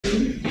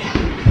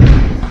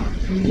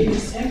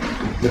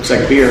Looks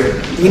like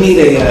beer. We need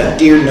a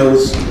deer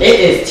nose. It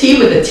is tea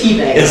with a tea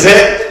bag. Is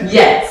it?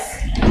 Yes.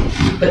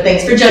 But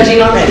thanks for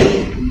judging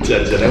already.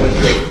 That was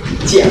great.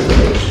 Yeah.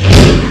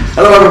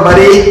 Hello,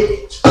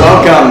 everybody.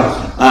 Welcome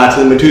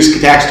to the Matuska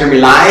Taxidermy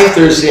Live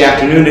Thursday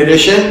afternoon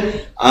edition.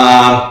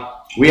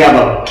 We have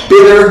a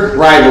bitter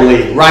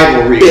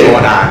rivalry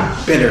going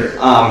on. Bitter.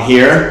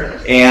 Here,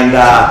 and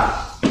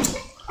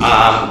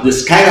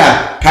this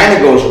kind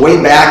of goes way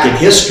back in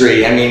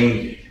history. I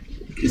mean,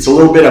 it's a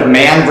little bit of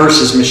man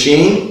versus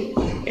machine,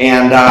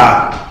 and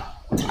I'm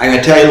going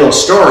to tell you a little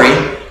story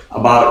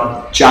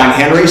about John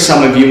Henry.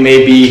 Some of you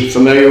may be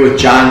familiar with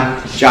John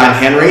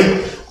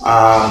Henry.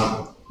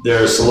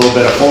 There's a little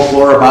bit of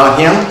folklore about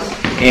him,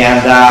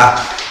 and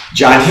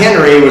John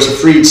Henry was a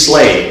freed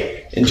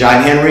slave, and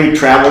John Henry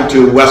traveled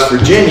to West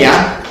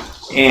Virginia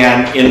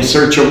and in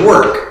search of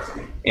work,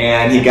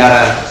 and he got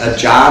a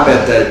job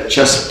at the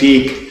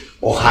Chesapeake,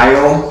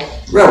 Ohio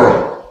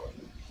Railroad.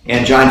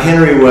 And John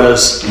Henry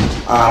was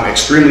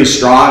extremely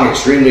strong,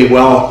 extremely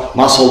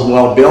well-muscled,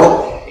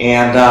 well-built,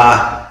 and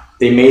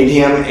they made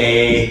him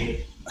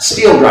a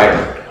steel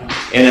driver.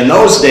 And in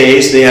those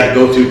days, they had to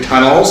go through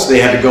tunnels, they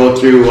had to go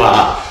through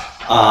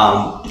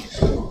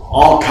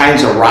all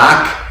kinds of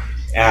rock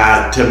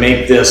to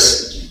make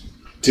this,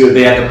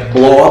 they had to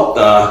blow up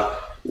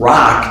the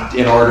rock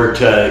in order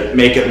to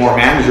make it more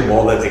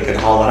manageable that they could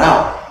haul it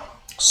out.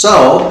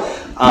 So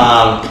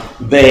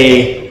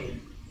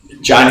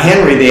John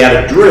Henry, they had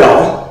a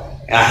drill,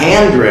 a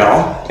hand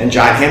drill, and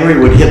John Henry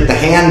would hit the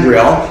hand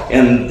drill,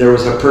 and there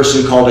was a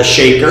person called a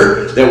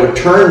shaker that would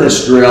turn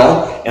this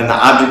drill, and the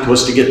object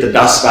was to get the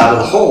dust out of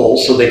the hole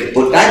so they could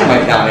put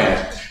dynamite down in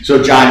it.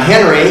 So John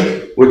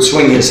Henry would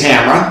swing his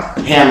hammer,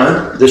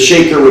 the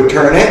shaker would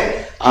turn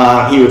it,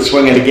 he would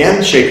swing it again,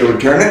 the shaker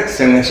would turn it,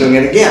 swing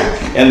it again.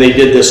 And they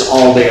did this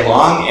all day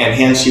long, and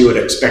hence you would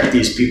expect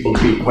these people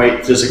to be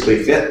quite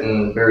physically fit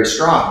and very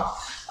strong.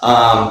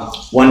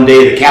 One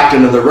day the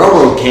captain of the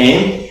railroad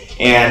came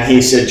and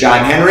he said,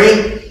 "John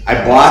Henry, I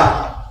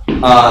bought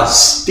a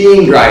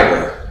steam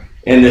driver,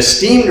 and the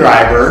steam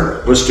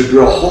driver was to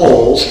drill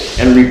holes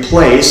and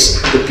replace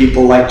the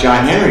people like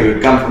John Henry who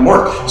would come from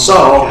work."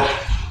 So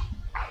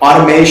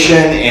automation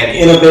and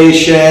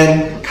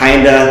innovation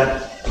kind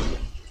of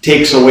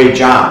takes away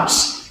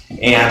jobs,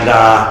 and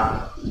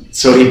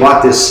so he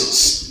bought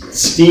this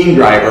steam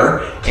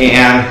driver,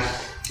 and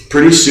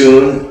pretty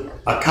soon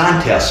a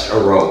contest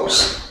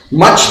arose.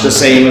 Much the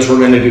same as we're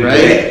going to do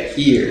today.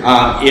 Here.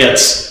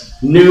 It's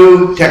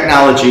new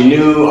technology,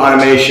 new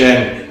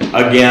automation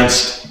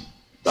against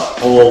the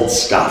old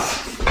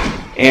stuff.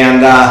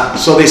 And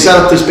so they set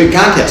up this big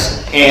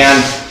contest.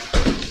 And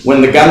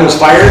when the gun was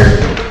fired,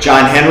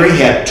 John Henry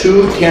had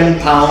two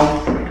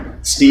 10-pound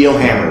steel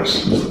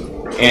hammers.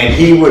 And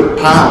he would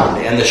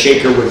pound, and the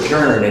shaker would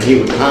turn, and he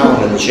would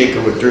pound, and the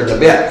shaker would turn the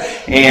bit.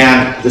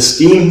 And the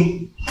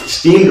steam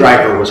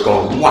driver was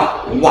going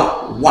wah, wah,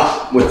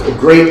 wah, with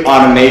great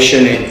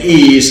automation and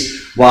ease,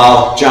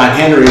 while John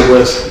Henry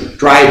was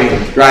driving.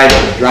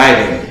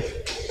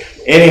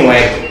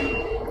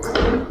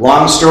 Anyway,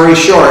 long story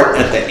short,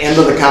 at the end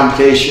of the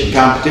competition,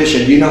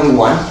 do you know who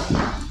won?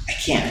 I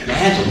can't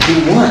imagine.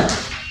 Who won?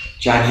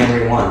 John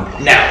Henry won.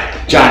 No.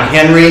 John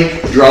Henry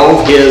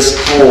drove his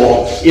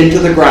hole into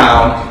the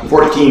ground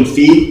 14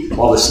 feet,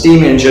 while the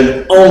steam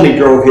engine only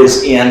drove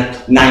his in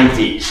 9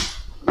 feet.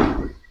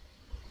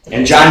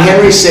 And John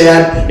Henry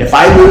said, if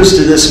I lose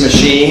to this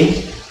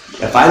machine,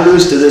 I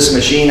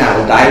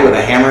will die with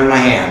a hammer in my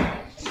hand.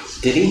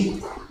 Did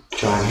he?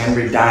 John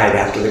Henry died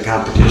after the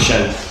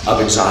competition of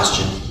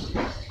exhaustion.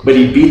 But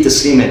he beat the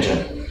steam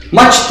engine.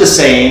 Much the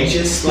same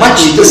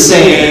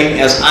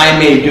as I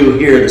may do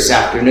here this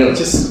afternoon.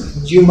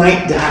 You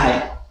might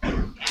die.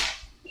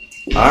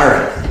 All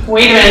right.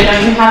 Wait a minute,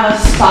 don't you have a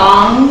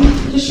song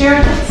to share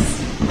with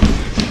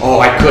us? Oh,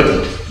 I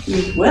couldn't.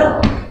 You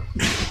will.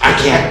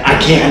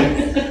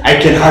 I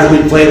can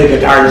hardly play the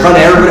guitar in front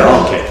of everybody.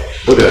 Oh, okay,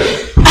 we'll do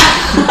it.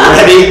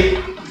 Ready?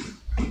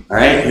 All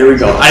right, here we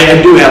go.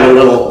 I do have a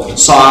little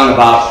song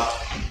about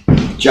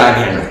John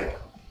Henry,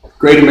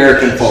 great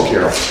American folk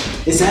hero.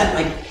 Is that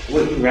like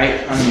what you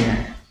write on your...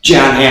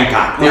 John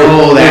Hancock. They that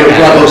were guy.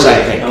 brothers,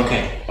 I think.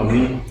 Okay.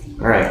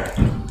 All right.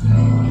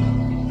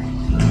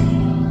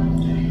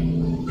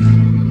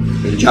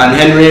 John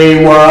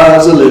Henry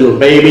was a little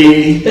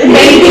baby,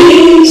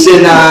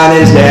 sitting on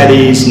his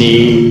daddy's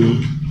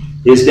knee.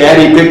 His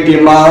daddy picked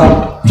him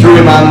up, threw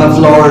him on the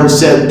floor, and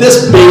said,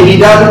 "This baby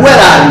done wet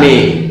on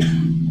me."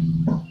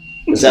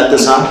 Is that the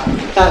song?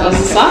 That was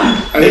the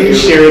song. Are you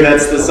sure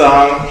that's the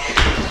song?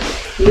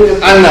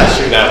 I'm not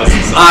sure that was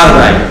the song. All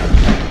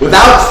right.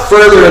 Without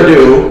further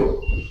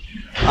ado,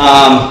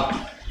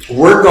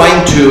 we're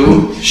going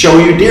to show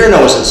you deer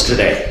noses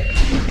today.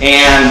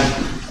 And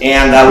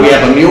we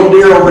have a mule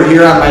deer over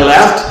here on my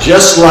left,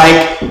 just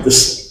like the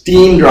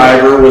steam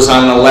driver was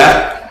on the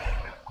left.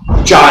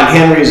 John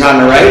Henry's on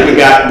the right. We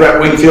got Brett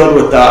Wingfield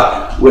with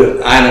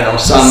I don't know,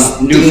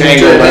 some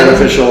newfangled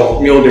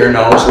artificial mule deer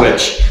nose,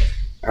 which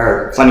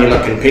are funny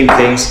looking pink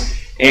things.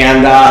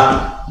 And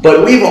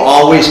But we've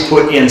always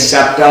put in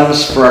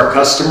septums for our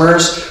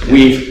customers.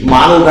 We've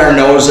modeled our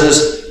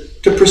noses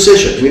to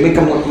precision. We make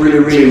them look really,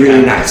 really,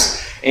 really nice.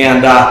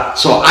 And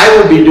so I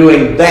will be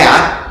doing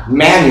that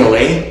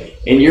manually,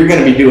 and you're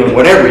going to be doing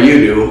whatever you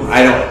do.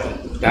 I don't.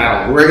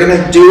 We're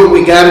gonna do what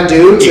we gotta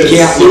do to see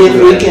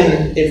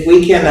if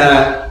we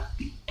can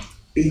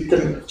beat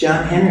the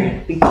John Henry,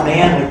 beat the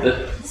man with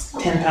the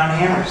 10-pound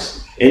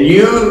hammers. And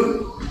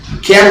you,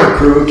 camera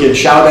crew, can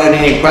shout out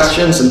any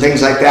questions and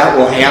things like that.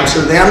 We'll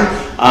answer them.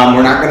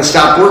 We're not going to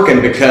stop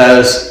working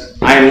because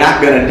I'm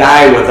not going to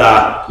die with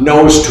a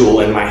nose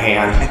tool in my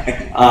hand.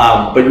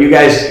 But you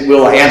guys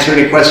will answer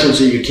any questions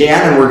that you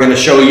can, and we're going to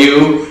show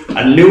you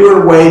a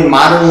newer way,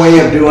 modern way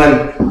of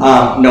doing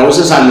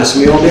noses on this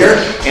mule deer,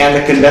 and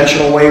the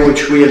conventional way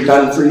which we have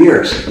done for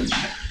years.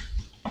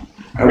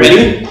 Are we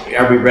ready?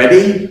 Are we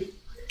ready?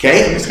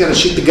 Okay. I'm just gonna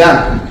shoot the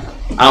gun.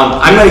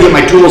 I'm going to get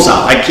my tools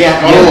out. I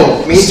can't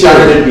get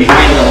started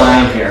behind the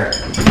line here.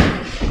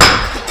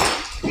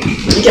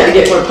 You gotta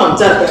get more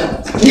pumped up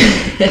then.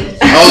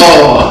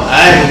 Oh,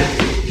 I'm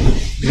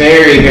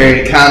very,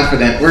 very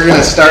confident. We're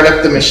gonna start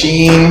up the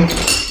machine.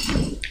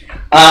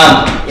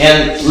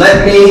 And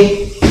let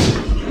me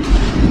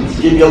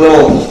give you a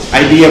little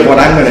idea of what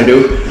I'm going to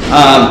do.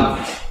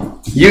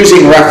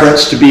 Using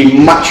reference to be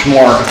much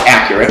more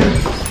accurate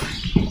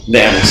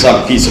than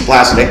some piece of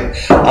plastic.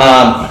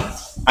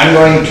 I'm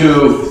going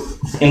to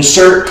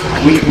insert,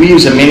 we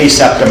use a mini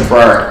septum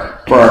for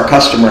our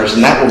customers,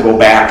 and that will go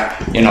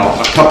back, you know,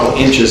 a couple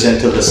inches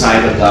into the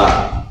side of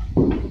the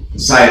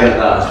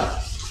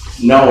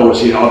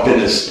nose, you know, up in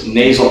this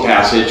nasal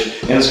passage,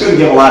 and it's going to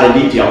give a lot of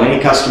detail. Any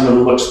customer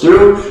that looks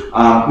through,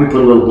 we put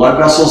little blood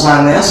vessels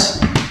on this.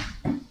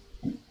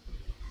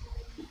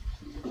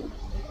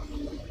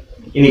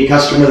 Any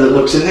customer that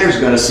looks in there is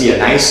going to see a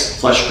nice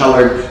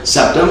flesh-colored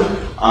septum,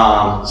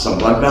 some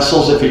blood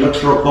vessels. If he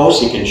looks real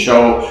close, he can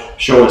show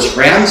his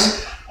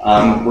friends.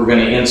 We're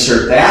going to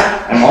insert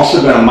that. I'm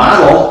also going to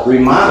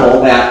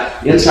remodel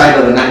that inside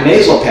of the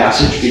nasal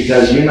passage,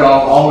 because you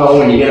all know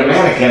when you get a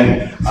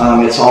mannequin,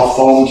 it's all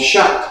foamed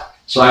shut.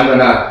 So I'm going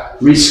to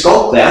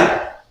resculpt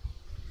that.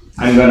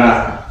 I'm going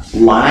to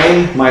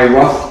line my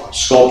rough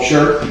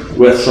sculpture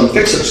with some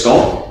Fix-It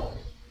Sculpt.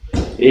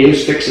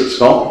 Use Fix-It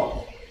Sculpt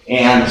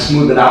and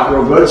smooth it out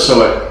real good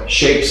so it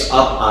shapes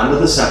up onto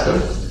the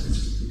septum.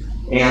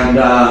 And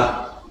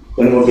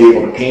then we'll be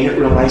able to paint it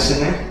real nice in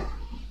there.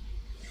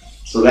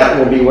 So that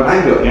will be what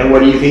I'm doing. And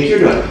what do you think you're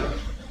doing?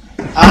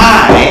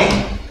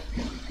 I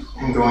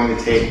am going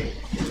to take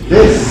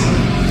this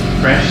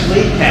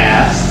freshly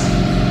cast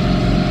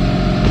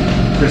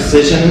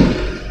precision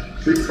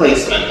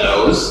replacement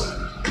nose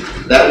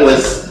that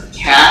was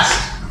cast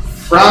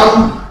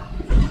from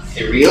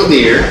a real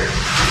deer.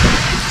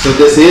 So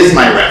this is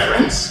my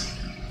reference.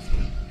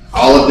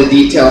 All of the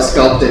details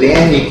sculpted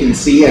in. You can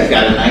see I've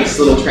got a nice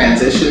little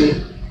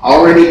transition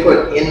already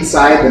put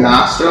inside the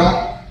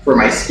nostril for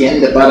my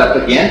skin to butt up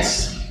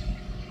against.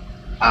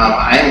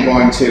 I am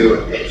going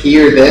to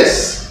adhere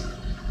this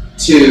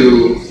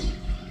to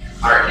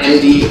our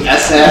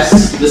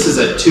MDSS. This is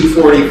a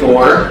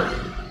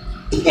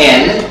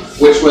 244N,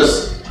 which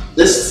was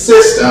this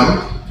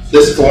system.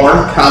 This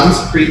form comes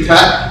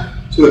pre-cut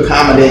to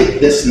accommodate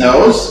this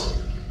nose.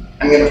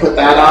 I'm going to put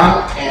that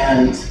on,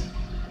 and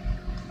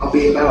I'll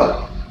be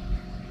about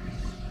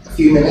a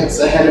few minutes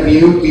ahead of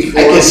you before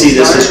I can see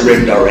this is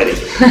rigged already.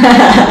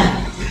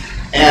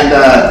 And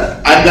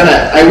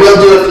I will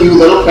do a few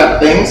little prep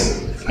things.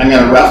 I'm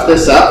going to rough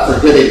this up for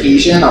good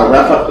adhesion. I'll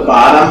rough up the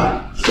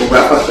bottom. We'll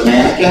rough up the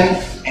mannequin,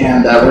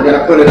 and we're going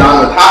to put it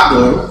on with hot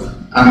glue.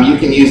 You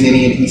can use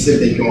any adhesive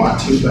that you want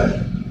to,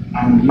 but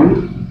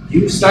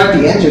you start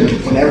the engine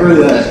whenever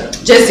the...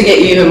 Just to get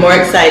you even more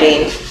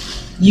exciting,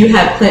 you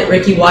have Clint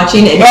Ricky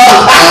watching, and he's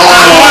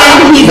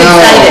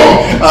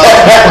excited.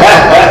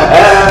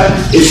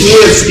 Is he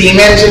a steam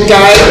engine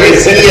guy, or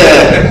is he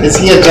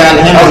a John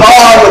Henry? Of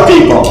all the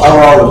people.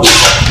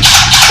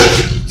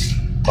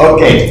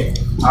 Okay.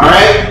 All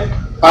right.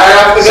 Fire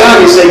off the So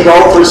gun. you say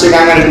go. First thing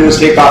I'm going to do is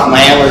take off my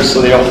antlers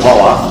so they don't fall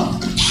off.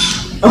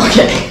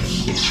 Okay.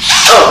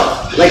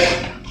 Oh,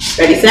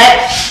 ready,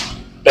 set,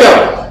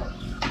 go.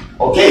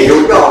 Okay,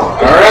 here we go.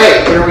 All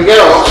right, here we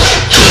go. I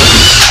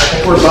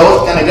think we're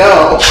both gonna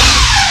go.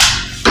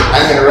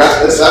 I'm gonna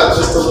wrap this up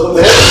just a little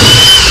bit,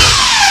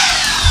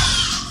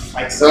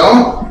 like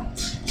so.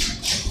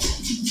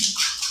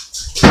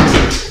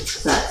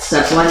 Is that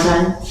step one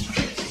done,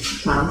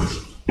 Tom?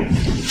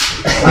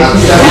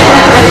 Step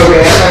one,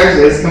 remove antlers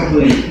is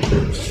complete.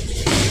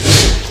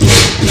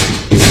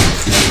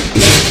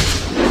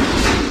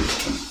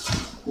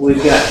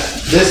 We've got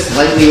this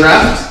lightly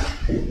wrapped.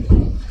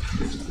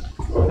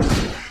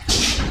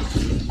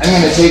 I'm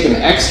going to take an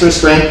extra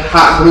strength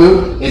hot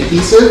glue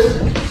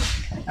adhesive,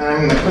 and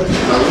I'm going to put a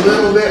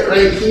little bit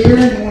right here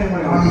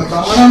on the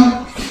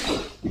bottom.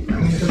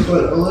 I'm going to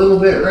put a little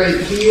bit right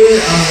here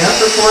on the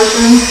upper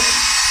portion.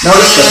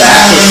 Notice the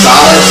back is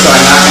solid, so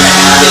I'm not going to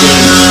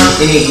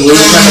add any glue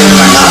coming to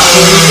my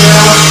nostril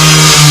detail.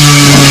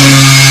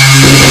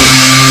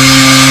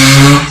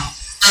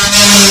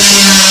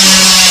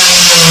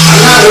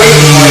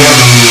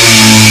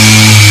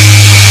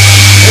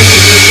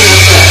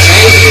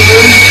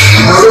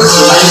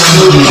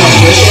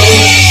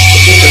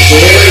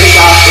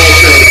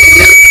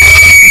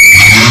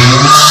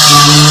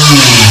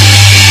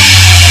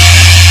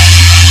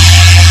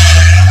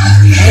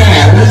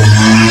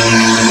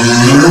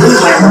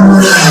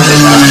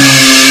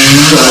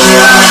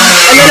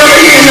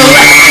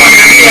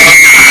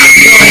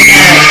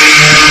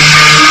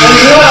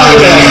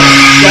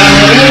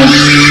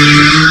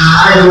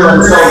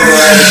 feeling so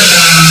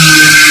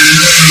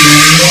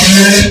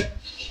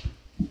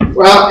good.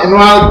 Well, and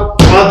while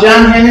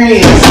John Henry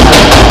is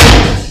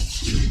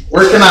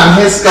working on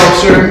his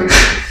sculpture,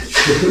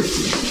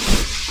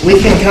 we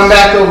can come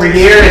back over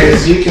here, and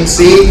as you can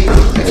see,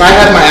 if I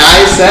had my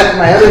eyes set and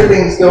my other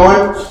things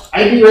going,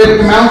 I'd be ready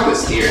to mount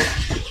this deer.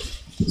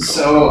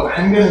 So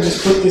I'm gonna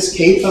just put this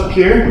cape up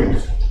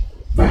here.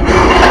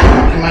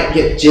 I might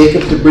get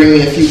Jacob to bring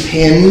me a few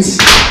pins.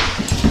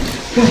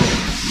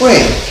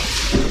 Wait.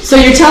 So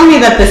you're telling me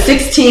that the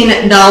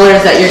 $16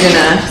 that you're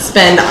gonna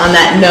spend on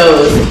that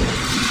nose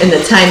and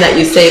the time that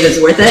you save is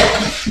worth it?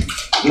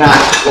 Not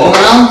close.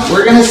 Well,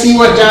 we're gonna see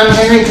what John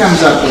Henry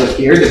comes up with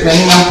here,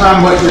 depending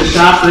upon what your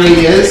shop rate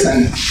is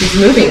and He's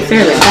moving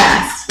fairly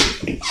fast.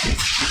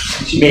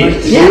 what you'd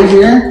like to Yeah. do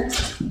here.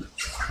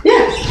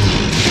 Yeah.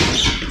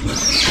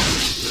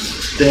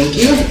 Thank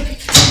you.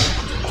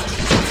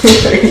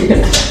 30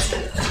 minutes.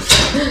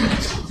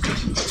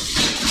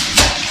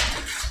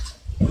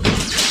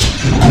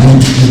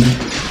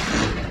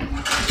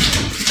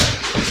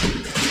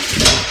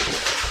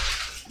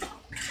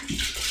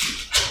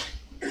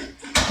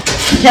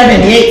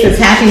 Kevin Yates says,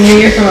 Happy New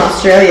Year from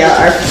Australia.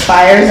 Our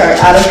fires are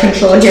out of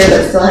control here,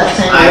 but still have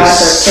time to I watch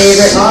our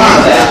favorite saw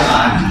event. that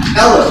on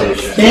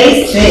television.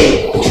 Stay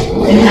safe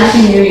and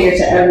Happy New Year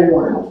to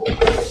everyone.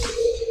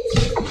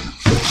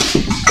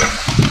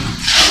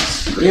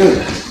 Really?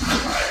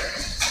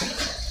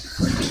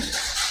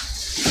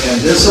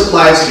 And this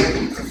applies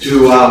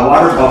to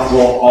water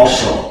buffalo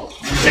also,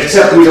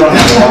 except we don't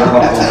have a water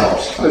buffalo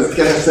nose. I was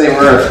gonna say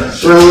we're a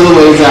little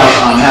ways out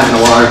on having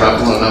a water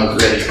buffalo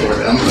nose ready for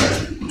them, but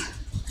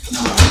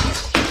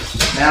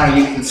now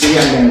you can see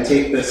I'm gonna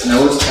take this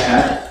nose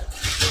pad.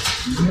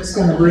 I'm just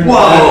gonna bring it Whoa.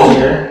 up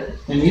here,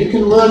 and you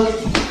can look.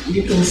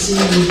 You can see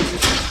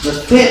the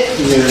fit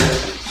here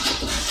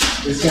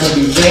is gonna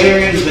be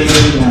very,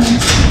 very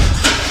nice.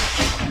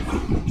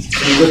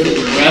 You look at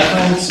the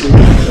reference, you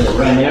look at the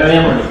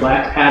rhinarium or the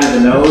black pad of the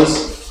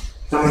nose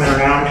coming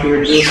around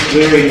here, just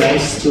very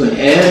nice to an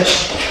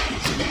edge.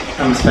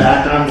 Comes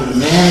back onto the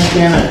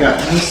mannequin. I've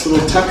got a nice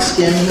little tuck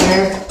skin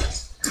there.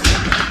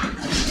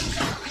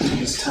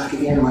 Just tuck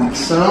it in like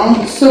so.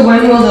 So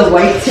when will the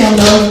whitetail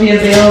nose be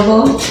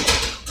available?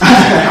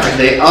 Are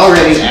they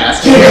already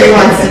asking? Gary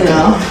wants to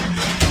know.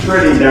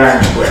 Pretty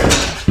darn quick.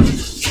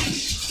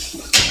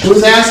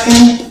 Who's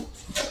asking?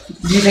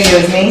 Do you think it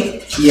was me?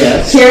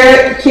 Yes.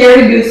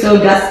 Kiraguso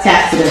Gus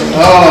Taxidermy.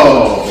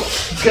 Oh,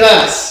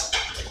 Gus.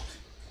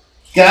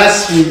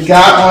 Gus, we've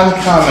got one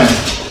coming.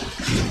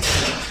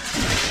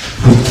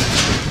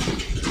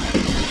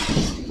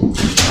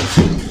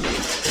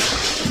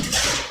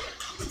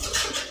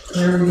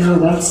 There we go.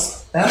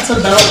 That's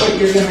about what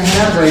you're gonna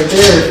have right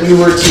there.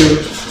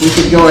 If we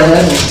could go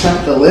ahead and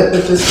tuck the lip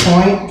at this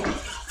point.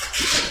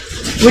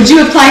 Would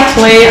you apply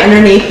clay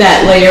underneath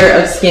that layer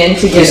of skin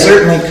to You get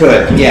certainly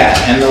could, yeah,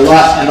 and a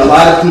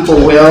lot of people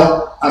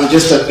will.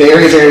 Just a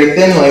very, very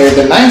thin layer.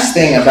 The nice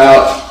thing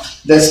about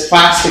this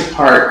plastic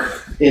part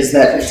is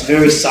that it's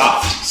very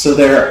soft. So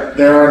there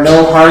are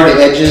no hard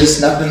edges,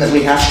 nothing that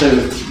we have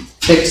to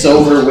fix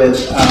over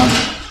with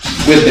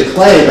the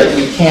clay, but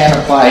you can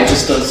apply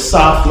just a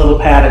soft little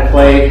pad of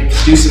clay,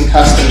 do some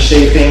custom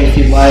shaping if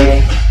you'd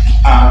like.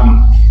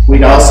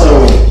 We'd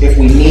also, if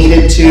we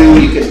needed to,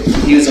 you could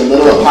use a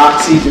little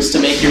epoxy just to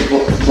make your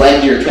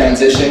blend your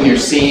transition, your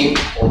seam.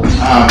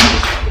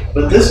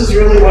 But this is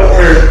really what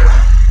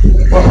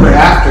we're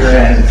after,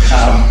 and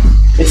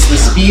it's the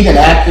speed and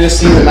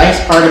accuracy. The nice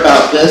part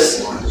about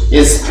this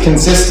is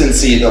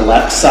consistency. The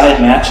left side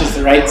matches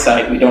the right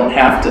side. We don't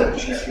have to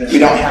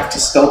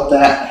sculpt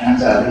that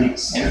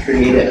and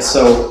create it.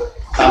 So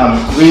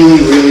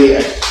really, really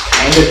a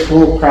kind of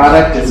cool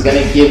product. It's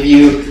going to give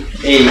you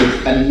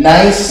a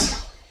nice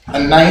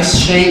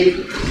shape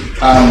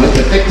with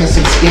the thickness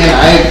of skin.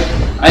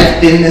 I've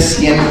thinned this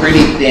skin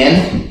pretty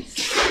thin,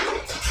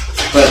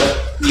 but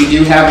you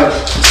do have a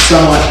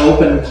somewhat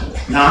open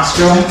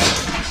nostril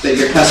that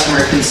your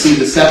customer can see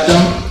the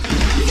septum.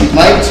 If you'd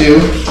like to,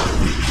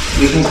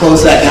 we can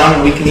close that down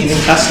and we can even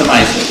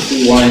customize it if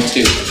we wanted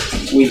to.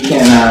 We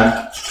can,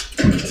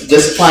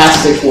 this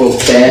plastic will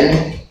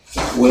bend,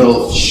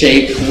 will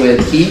shape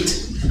with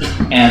heat,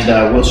 and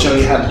we'll show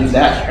you how to do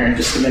that here in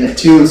just a minute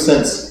too,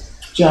 since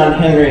John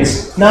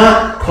Henry's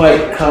not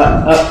quite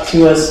caught up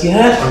to us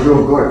yet. I'm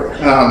real good.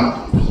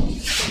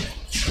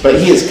 But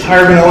he is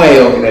carving away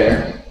over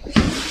there.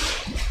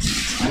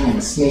 I'm going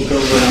to sneak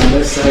over on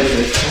this side of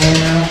the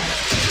camera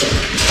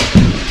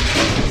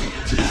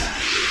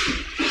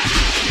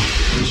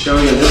and show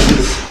you this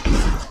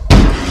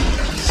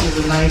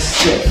is a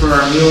nice fit for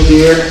our mule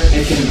deer.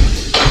 I can,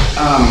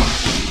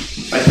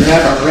 if I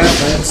grab our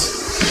reference,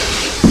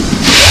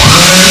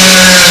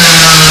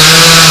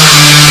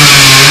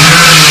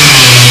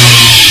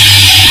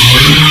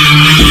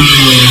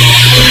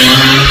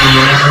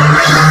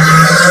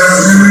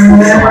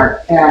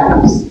 our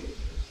calves.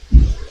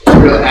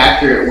 Real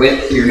accurate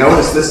width here.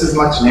 Notice this is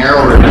much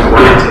narrower than a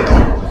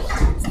whitetail.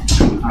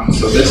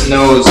 So this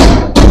nose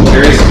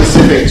very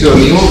specific to a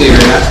mule deer,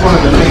 and that's one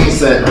of the things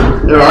that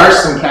there are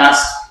some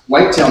cast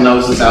whitetail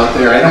noses out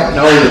there. I don't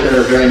know that there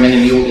are very many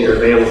mule deer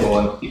available,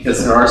 and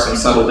because there are some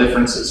subtle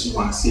differences, you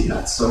want to see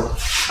that. So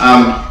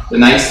the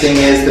nice thing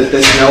is that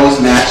this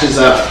nose matches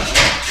up,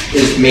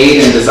 is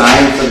made and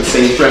designed for the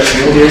sagebrush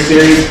mule deer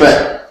series,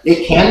 but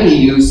it can be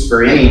used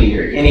for any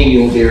deer, any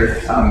mule deer,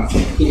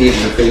 even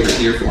your favorite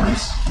deer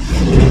forms.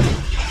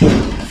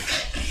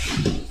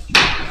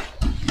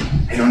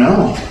 I don't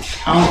know.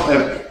 How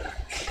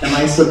am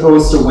I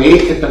supposed to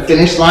wait at the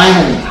finish line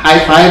and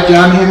high five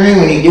John Henry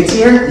when he gets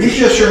here? You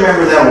just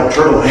remember that old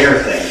turtle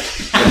hair thing.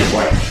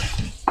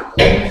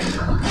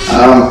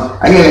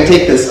 I'm going to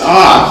take this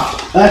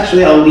off.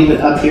 Actually, I'll leave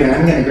it up here.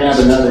 I'm going to grab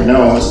another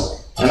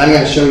nose, and I'm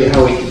going to show you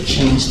how we can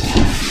change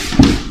that.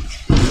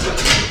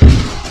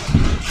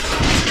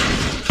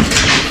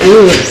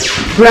 Ooh.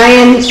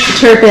 Brian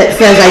Turpit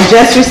says, I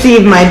just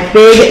received my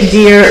big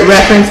deer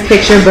reference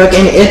picture book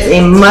and it's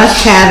a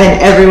must-have in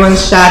everyone's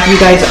shop. You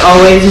guys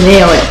always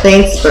nail it.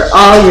 Thanks for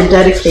all your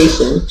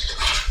dedication.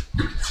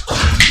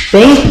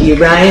 Thank you,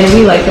 Brian.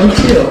 We like them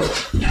too.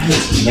 That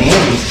is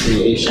Mandy's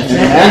creation.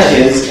 And that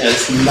is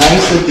as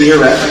nice a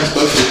deer reference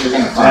book as you're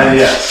going to find.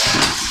 Yes.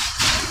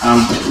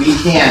 We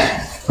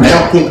can't, I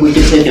don't think we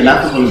could take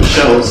enough of them to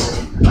shows.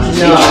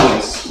 No.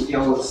 We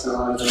always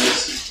sell out of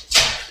those.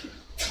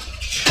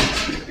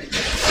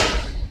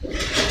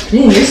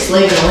 Man, you're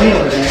slaving away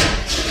over there.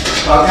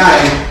 Okay.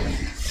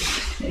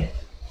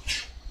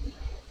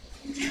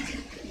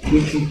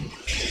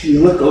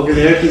 You look over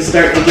there, if you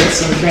start to get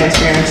some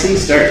transparency,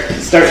 start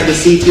to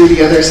see through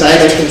the other side.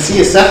 I can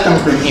see a septum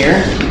from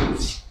here.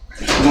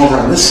 Come over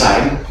on this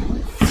side,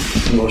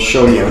 and we'll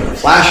show you with the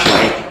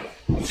flashlight.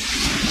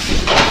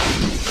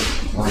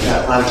 Well, we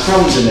got a lot of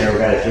crumbs in there we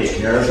gotta take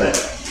care of, but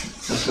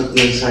that's what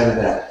the inside of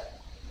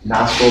that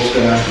nostril's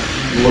gonna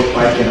look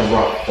like in a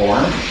rough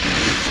form.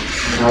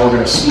 Now we're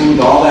going to smooth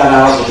all that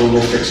out with a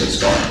little fix-it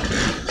stone.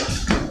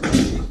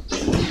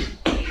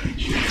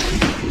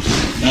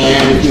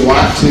 And if you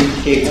want to,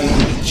 Caitlin,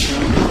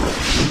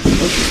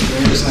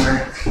 there's our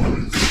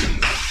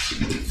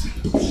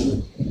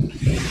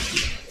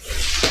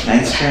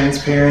nice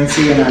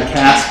transparency in our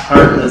cast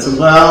part as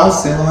well,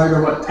 similar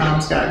to what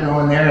Tom's got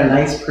going there. A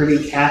nice,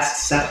 pretty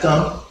cast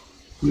septum.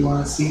 You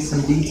want to see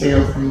some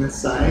detail from this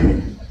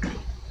side.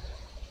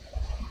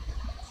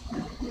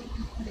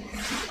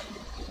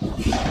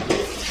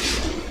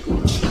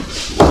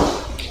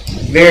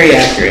 Very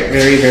accurate,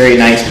 very, very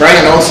nice.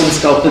 Brian Olson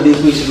sculpted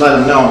these. We should let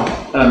him know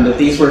that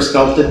these were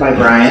sculpted by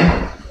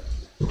Brian.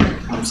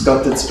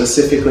 Sculpted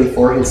specifically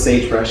for his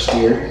sagebrush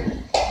deer.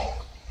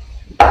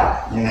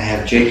 And I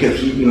have Jacob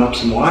heating up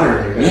some water,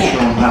 and you're going to show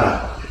him how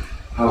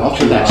to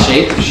alter that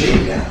shape.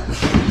 Yeah.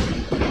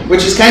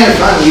 Which is kind of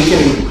fun.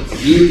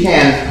 You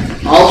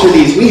can alter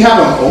these. We have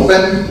them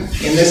open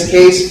in this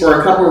case for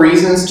a couple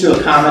reasons to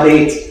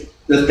accommodate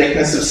the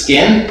thickness of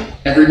skin.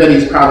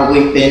 Everybody's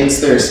probably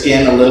thins their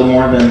skin a little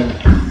more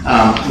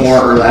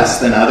or less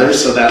than others,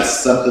 so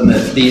that's something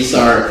that these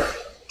are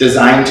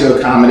designed to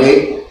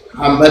accommodate.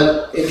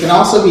 But it can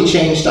also be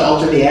changed to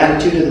alter the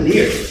attitude of the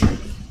deer.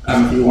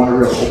 If you want a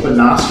real open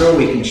nostril,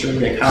 we can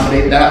surely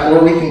accommodate that,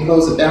 or we can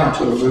close it down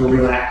to a real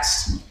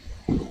relaxed.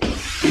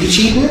 Are you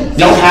cheating?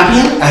 No,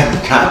 copying? I'm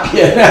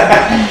copying.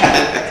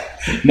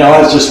 No,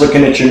 I was just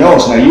looking at your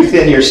nose. Now you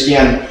thin your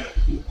skin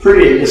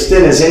pretty as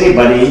thin as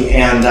anybody,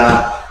 and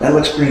that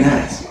looks pretty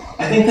nice.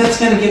 I think that's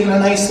going to give it a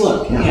nice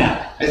look.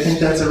 Yeah. I think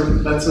that's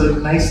a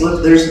nice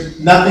look. There's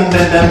nothing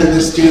been done to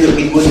this deer that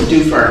we wouldn't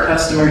do for our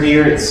customer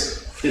deer.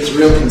 It's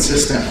real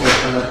consistent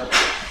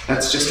with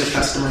that's just a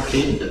customer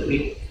kid that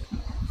we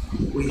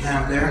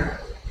have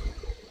there.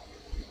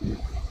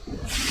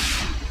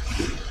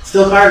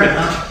 Still carving,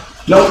 huh?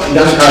 Nope,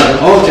 done carving.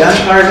 Oh, done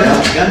carving.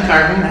 Done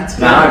carving. That's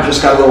good. Now I've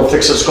just got a little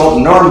fix-it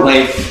sculpt.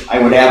 Normally I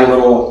would add a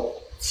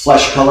little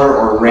flesh color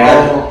or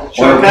red.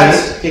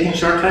 Shortcuts? Taking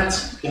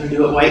shortcuts? Gonna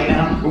do it white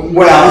now?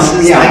 Well,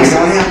 this is yeah, nice. we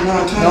don't have a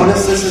lot of time.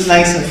 Notice this is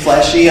nice and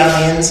fleshy on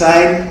the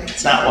inside.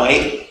 It's not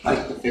white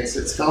like the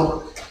fix-it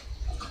sculpt.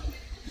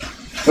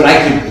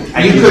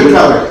 But you could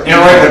color. You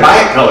know, I could buy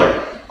it colored.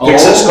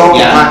 Fix-it sculpt,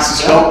 yeah.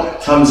 epoxy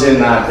sculpt comes in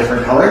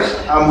different colors.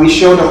 We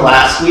showed them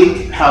last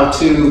week how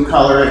to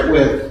color it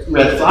with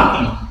red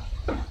flocking.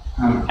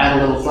 Add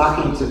a little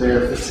flocking to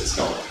their fix-it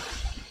sculpt.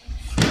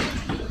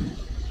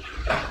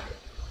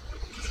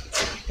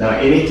 Now,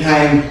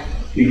 anytime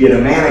you get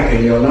a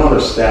mannequin, you'll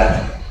notice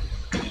that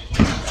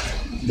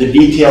the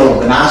detail of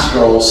the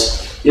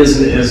nostrils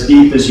isn't as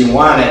deep as you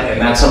want it,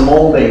 and that's a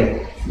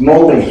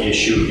molding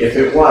issue. If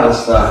it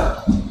was,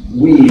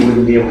 we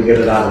wouldn't be able to get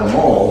it out of the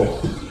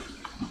mold.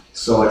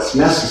 So it's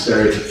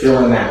necessary to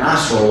fill in that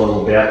nostril a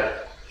little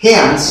bit.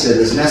 Hence, it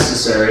is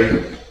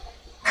necessary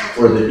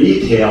for the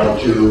detail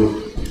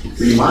to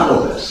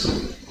remodel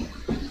this.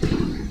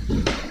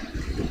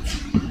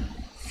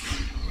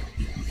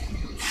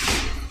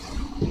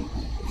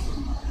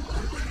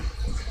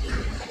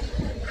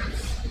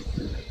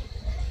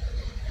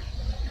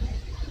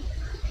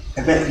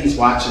 I bet he's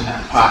watching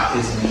that pot,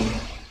 isn't he?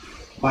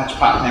 Watch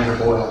pot never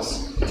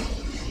boils.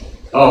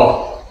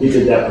 Oh, he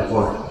did that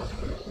before.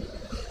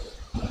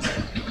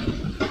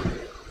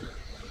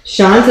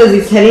 Sean says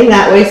he's heading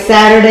that way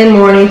Saturday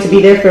morning to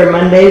be there for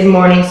Monday's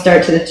morning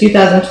start to the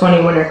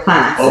 2020 winter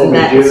class. Oh, and we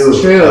that's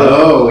do. true.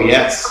 Oh,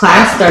 yes.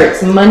 Class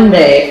starts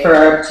Monday for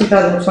our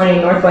 2020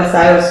 Northwest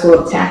Iowa School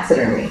of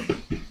Taxidermy.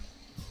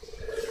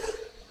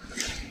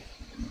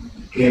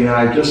 Okay, now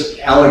I've just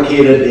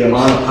allocated the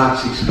amount of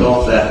epoxy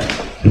sculpt that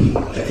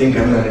I think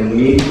I'm going to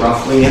need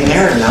roughly in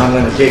there. And now I'm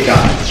going to take a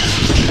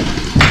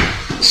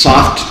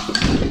soft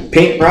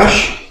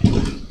paintbrush,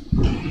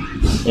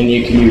 and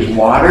you can use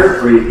water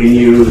or you can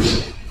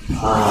use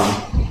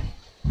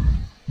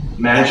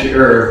magic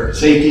or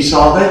safety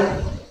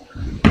solvent,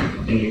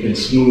 and you can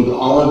smooth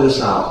all of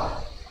this out.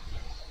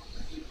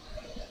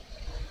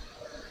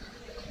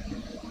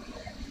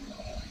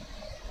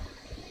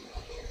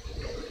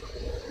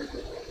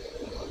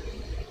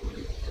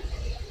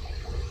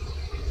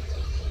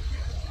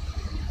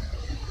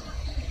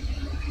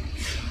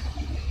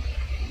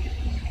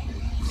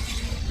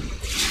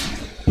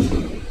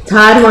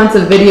 Todd wants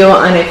a video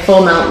on a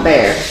full mount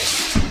bear.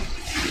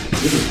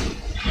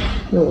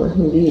 Oh,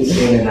 indeed.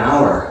 In an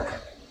hour.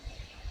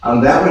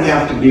 That would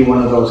have to be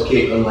one of those,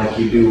 Caitlin, like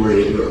you do where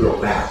you do it real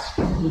fast.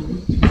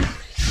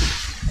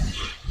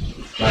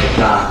 Like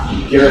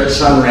Garrett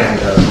Sunran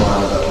does a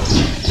lot of those.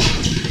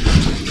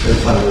 They're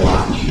fun to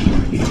watch.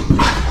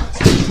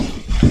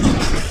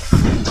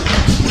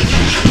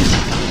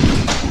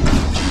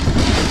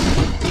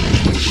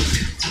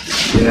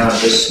 You know,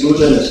 just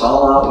smoothing this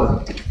all out with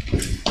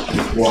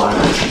water.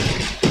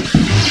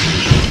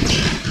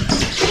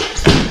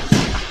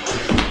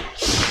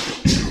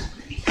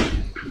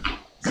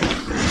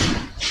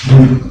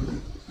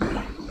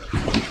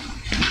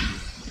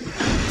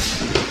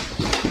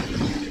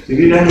 Have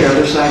you done your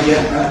other side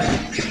yet, Brett?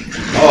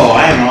 Oh,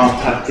 I am all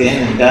tucked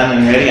in and done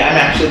and ready. I'm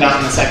actually down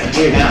in the second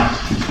tier now.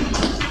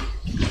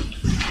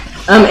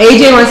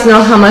 AJ wants to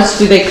know how much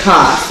do they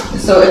cost.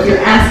 So if you're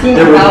asking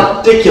They're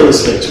about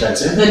ridiculously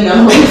expensive. the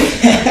nose,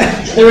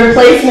 the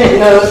replacement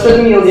nose for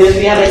the mule deers,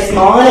 we have a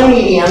small and a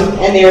medium,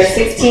 and they are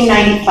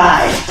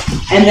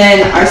 $16.95. And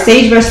then our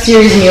Sagebrush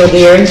Series mule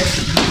deer,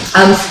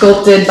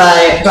 sculpted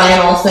by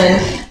Brian Olson,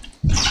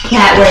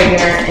 Kat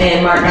Wagner,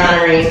 and Mark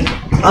Gonery,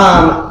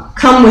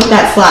 come with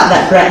that slot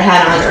that Brett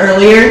had on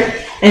earlier,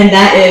 and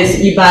that is,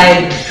 you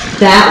buy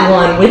that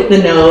one with the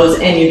nose,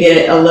 and you get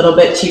it a little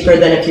bit cheaper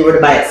than if you were to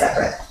buy it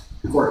separate.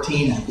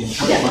 14, I think, a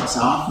couple bucks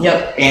off.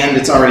 Yep. And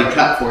it's already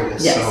cut for you.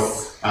 Yes.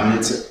 So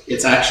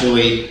it's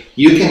actually,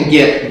 you can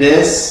get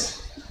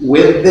this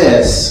with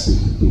this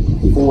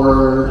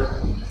for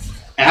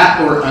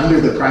at or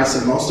under the price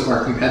of most of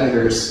our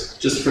competitors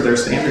just for their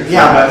standard.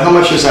 Yeah, but how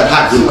much does that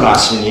hot glue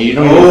costing you? You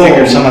don't even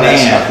figure some of that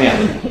stuff in.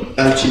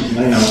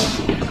 I know.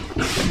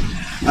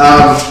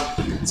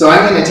 So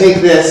I'm going to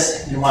take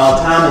this, and while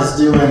Tom is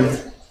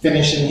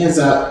finishing his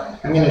up,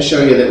 I'm going to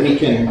show you that we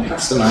can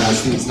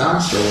customize these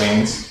nostril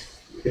wings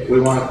if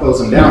we want to close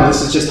them down.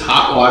 This is just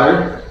hot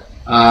water.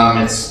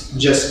 It's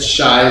just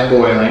shy of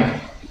boiling.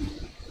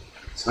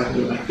 So I can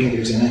put my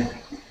fingers in it.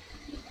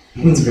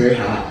 It's very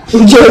hot.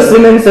 Joe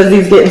Simmons says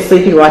he's getting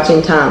sleepy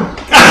watching Tom.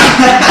 Fine,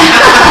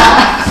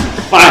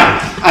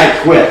 I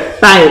quit.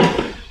 Fine.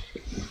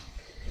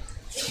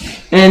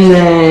 And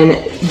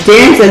then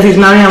Dan says he's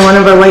mounting on one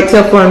of our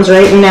whitetail forms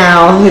right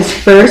now, his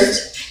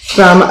first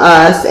from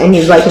us, and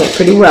he's liking it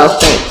pretty well,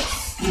 thanks.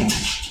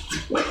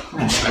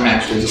 I'm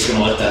actually just going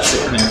to let that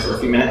sit in there for a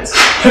few minutes.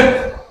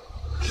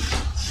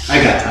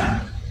 I got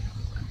time.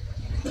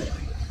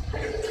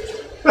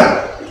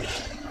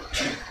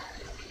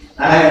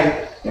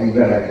 I am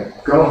gonna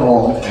go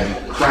home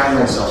and cry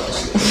myself to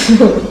sleep.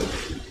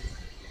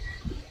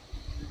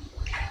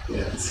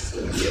 Yeah, this is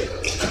going to be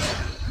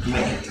I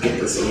might have to get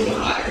this a little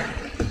higher.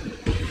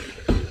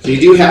 So you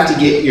do have to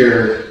get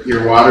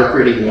your water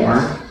pretty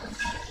warm.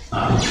 I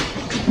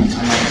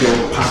might go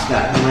pop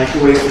that in the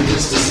microwave for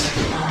just a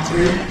second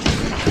longer.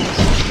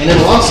 And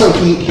it'll also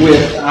heat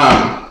with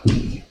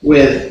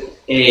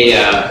a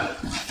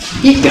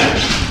heat gun.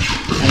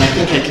 And I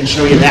think I can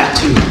show you that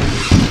too.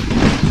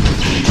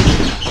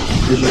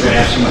 Because you're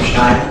gonna have so much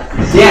time.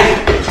 Yeah,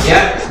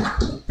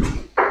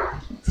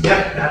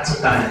 yep, that's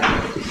what I'm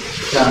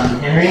done,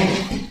 Henry.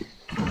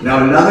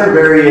 Now another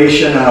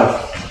variation of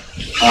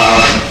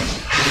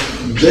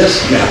this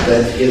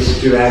method is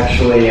to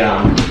actually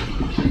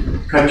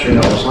cut your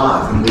nose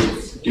off, and we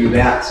do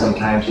that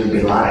sometimes. There'd be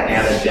a lot of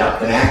added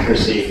depth and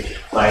accuracy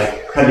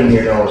by cutting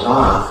your nose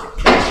off.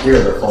 Here,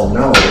 the full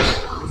nose,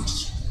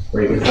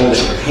 where you can hold it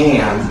in your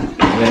hand,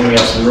 and then we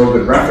have some real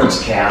good reference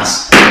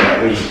casts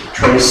that we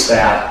trace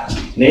that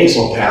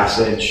nasal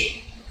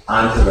passage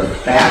onto the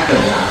back of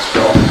the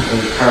nostril,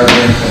 and we carve it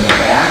in from the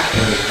back,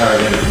 and we carve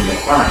it in from the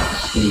front,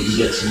 and you can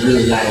get some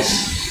really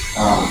nice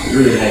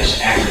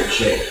accurate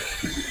shape.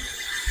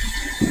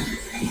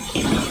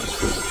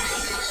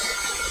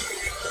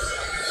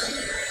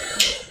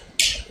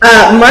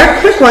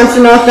 Mark Cook wants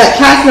to know if that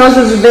cast nose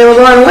is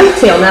available on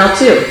whitetail now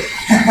too.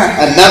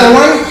 Another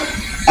one?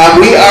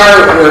 We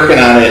are working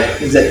on it.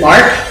 Is it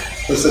Mark?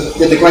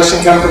 Did the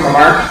question come from a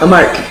Mark? A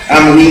Mark.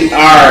 We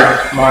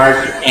are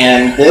Mark,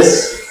 and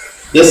this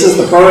is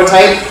the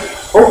prototype.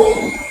 Oh,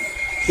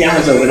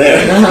 Camera's over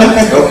there.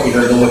 Oh, you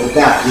gotta go look at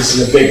that. This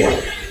is a big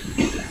one.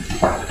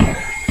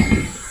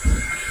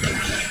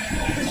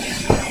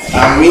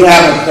 We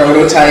have a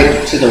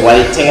prototype to the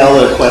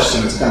whitetail. The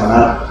question's coming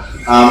up.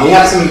 We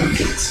have some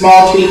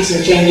small tweaks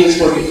and changes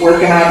we're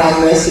working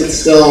on this. It's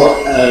still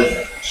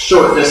a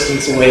short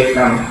distance away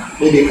from,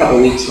 maybe a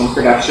couple weeks from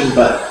production,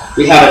 but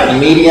we have it in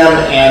medium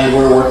and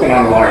we're working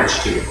on large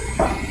too.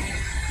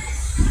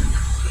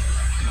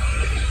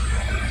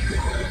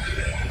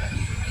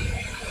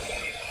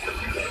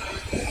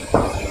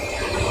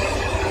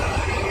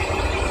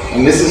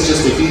 And this is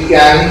just a heat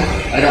gun.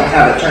 I don't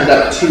have it turned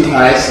up too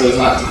high so as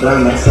not to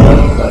burn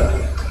myself, but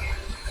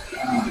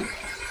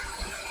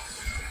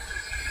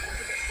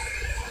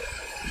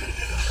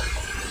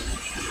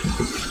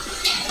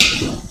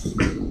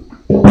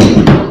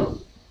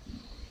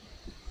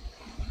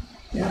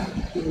yeah,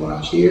 if you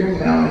watch here,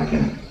 now I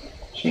can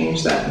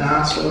change that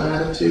nostril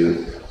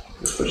attitude.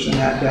 Just pushing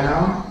that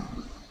down,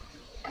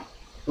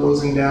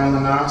 closing down the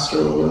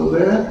nostril a little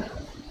bit,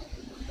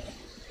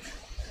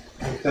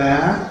 like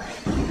that.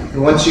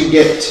 And once you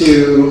get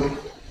to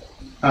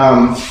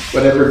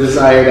whatever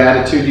desired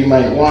attitude you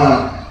might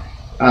want,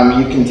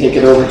 you can take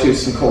it over to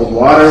some cold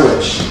water,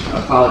 which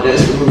I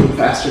apologize for moving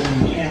faster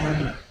than the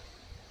camera.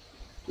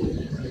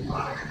 But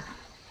water.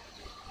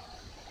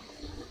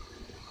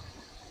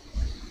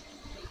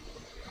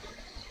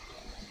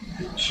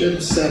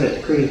 Should set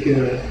it pretty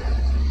good.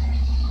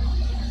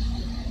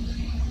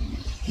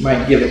 You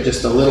might give it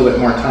just a little bit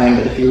more time,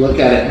 but if you look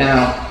at it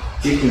now,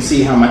 you can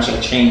see how much I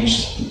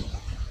changed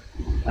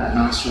that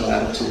nostril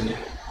attitude.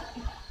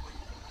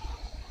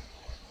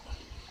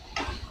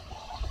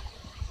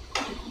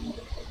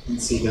 You can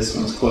see this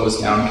one's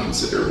closed down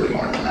considerably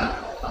more than that.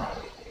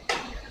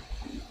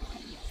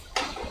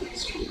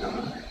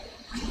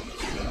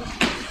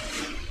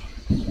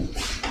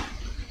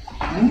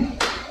 Okay.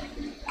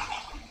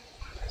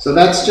 So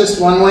that's just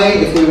one way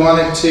if we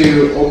wanted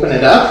to open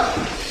it up.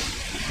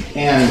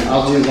 And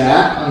I'll do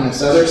that on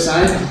this other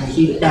side.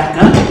 Heat it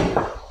back up.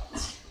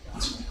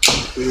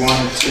 If we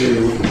wanted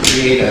to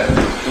create a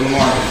little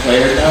more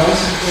flared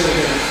nose.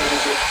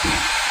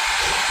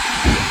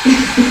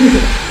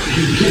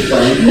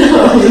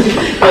 No,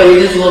 but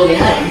you're just a little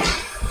behind.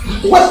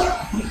 What?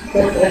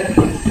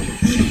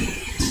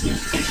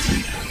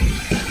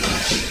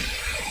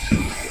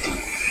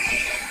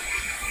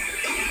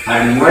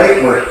 I'm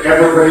right where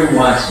everybody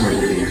wants me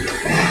to be.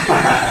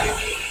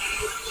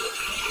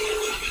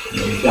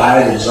 You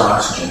die of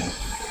exhaustion.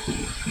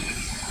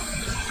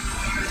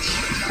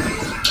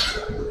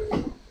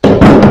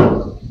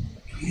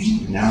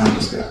 Now I'm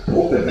just going to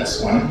open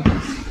this one.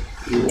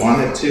 If you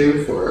wanted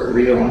to, for a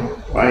real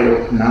wide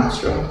open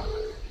nostril,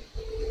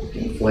 you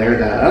can flare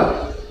that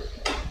up.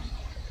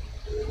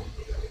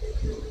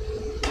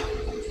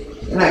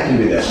 And I can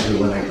do that too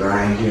when I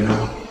grind, you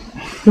know.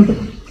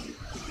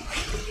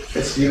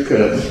 Yes, you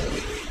could.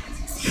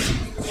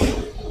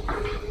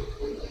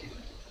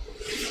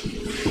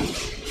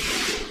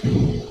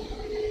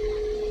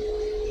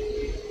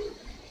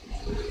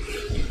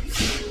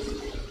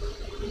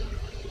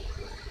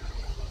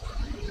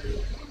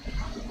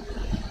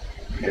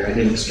 Here, I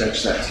didn't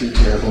stretch that too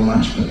terrible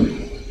much, but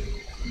you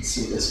can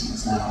see this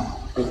one's now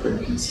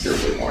open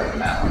considerably more than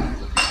that one.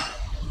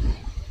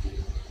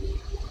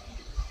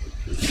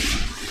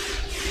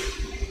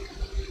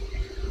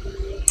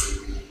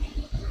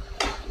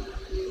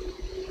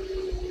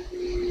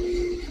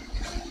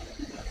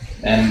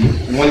 And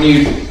when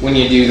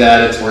you do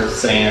that, it's worth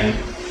saying,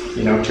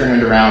 you know, turn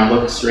it around,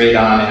 look straight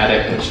on at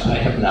it, which I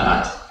have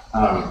not.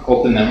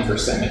 Open them for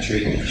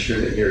symmetry, make sure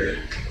that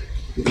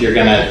if you're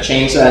going to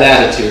change that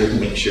attitude,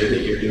 make sure that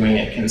you're doing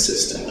it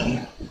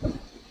consistently.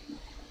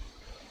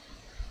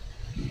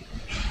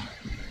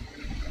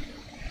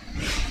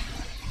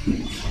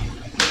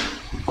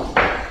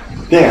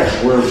 There,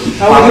 we're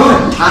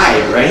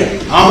tied,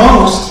 right?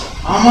 Almost.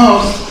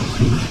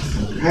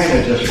 Kind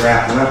of just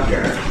wrapping up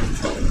here.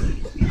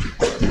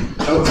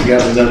 Oh, you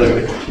got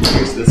another.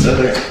 Here's this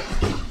other.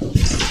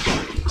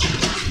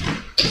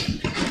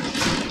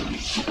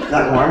 Is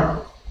that warm?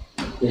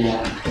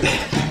 Yeah.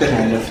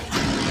 Kind of.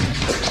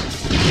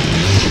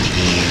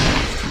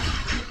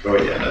 Oh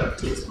yeah, that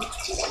tastes much.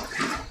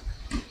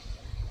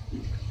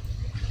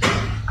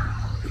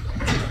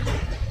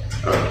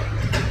 Oh.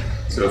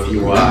 So if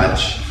you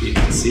watch, you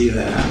can see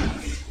that.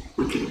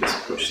 We can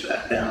just push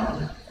that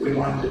down. If we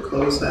wanted to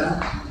close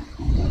that.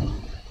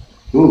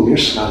 Ooh, you're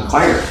on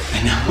fire. I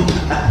know.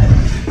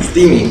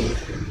 Steamy.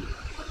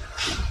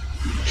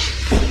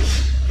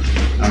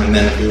 And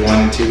then if we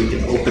wanted to, we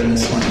can open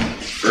this one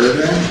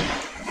further.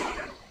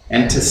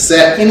 And to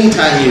set,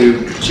 anytime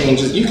you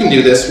change it, you can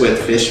do this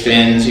with fish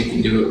fins, you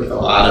can do it with a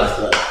lot of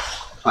the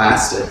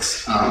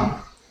plastics.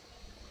 But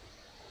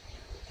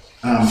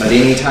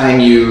anytime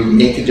you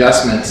make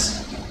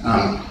adjustments,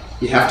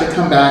 you have to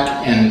come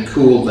back and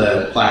cool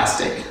the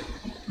plastic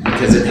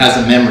because it has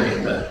a memory.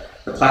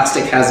 The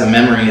plastic has a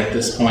memory at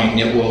this point, and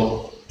it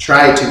will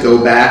try to go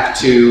back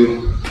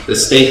to the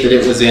state that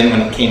it was in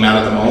when it came out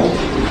of the mold.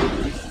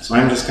 So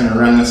I'm just gonna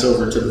run this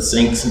over to the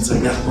sink since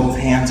I got both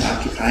hands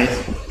occupied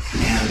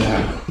and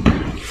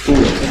pull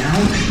it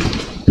down.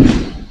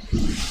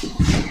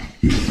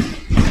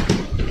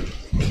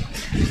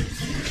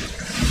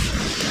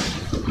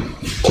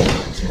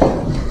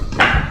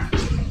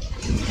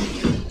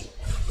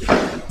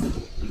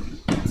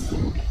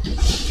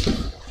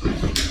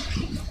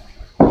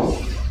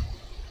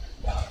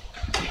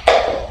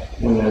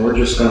 And then we're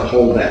just gonna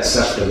hold that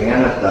septum in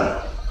at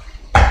the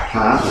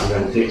top. I'm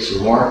gonna take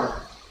some more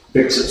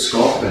fix-it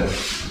sculpt and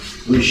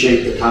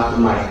reshape the top of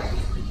my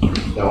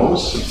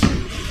nose.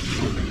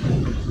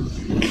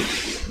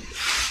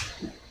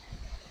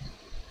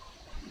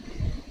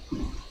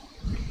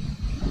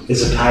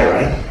 It's a tie,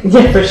 right?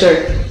 Yeah, for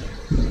sure.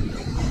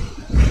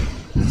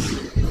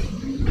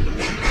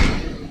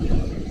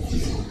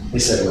 They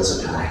said it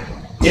was a tie.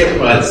 It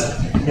was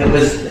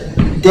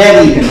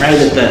dead even right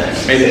at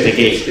the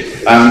gate.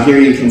 Here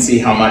you can see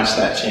how much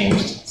that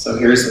changed. So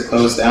here's the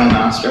closed down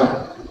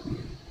nostril.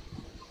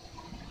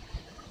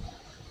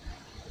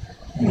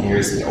 And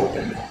here's the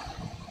open.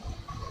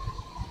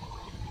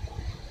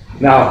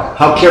 Now,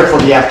 how careful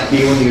do you have to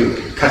be when you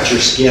cut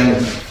your skin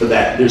for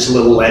that? There's a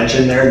little ledge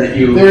in there that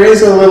you... There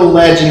is a little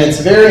ledge, and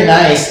it's very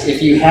nice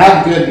if you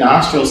have good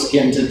nostril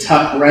skin to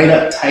tuck right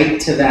up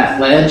tight to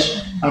that ledge.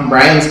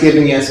 Brian's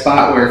giving you a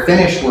spot where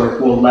finish work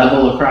will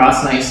level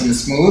across nice and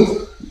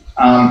smooth.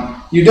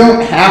 You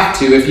don't have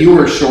to. If you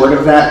were short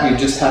of that, you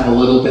just have a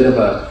little bit of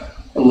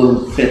a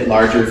little bit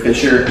larger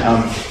fissure.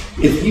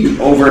 If you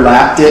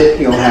overlapped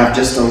it, you'll have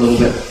just a little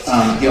bit,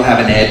 you'll have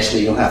an edge that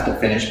you'll have to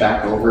finish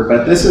back over.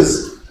 But this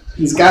is,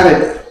 he's got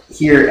it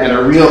here at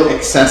a real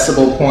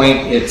accessible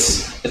point.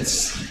 It's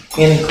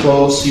in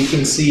close. You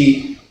can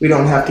see we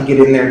don't have to get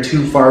in there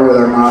too far with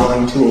our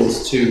modeling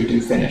tools to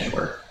do finish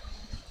work.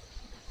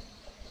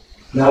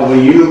 Now,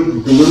 will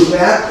you glue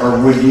that, or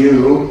would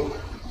you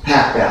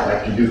pack that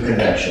like you do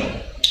conventional?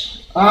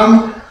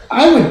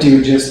 I would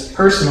do just,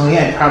 personally,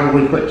 I'd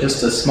probably put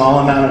just a small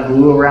amount of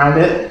glue around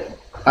it.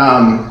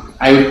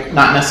 I would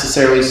not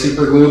necessarily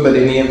super glue, but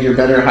any of your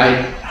better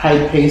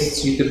hide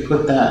pastes, you could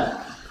put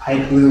that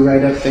hide glue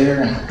right up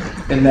there,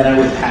 and then I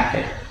would pack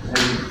it. I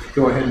would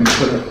go ahead and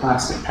put a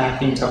plastic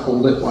packing to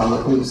hold it while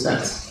the glue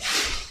sets.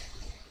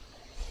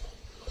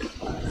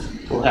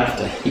 We'll have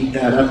to heat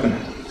that up and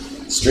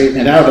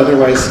straighten it out,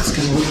 otherwise it's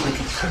going to look like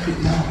a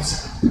crooked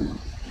nose.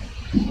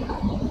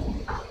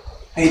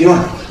 How you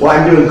doing? Well,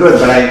 I'm doing good,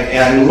 but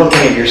I'm looking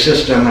at your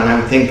system and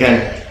I'm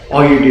thinking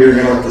all your deer are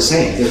going to look the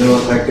same. They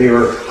look like they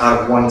were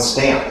out of one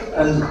stamp.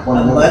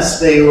 Unless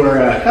they were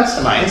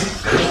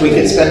customized, which we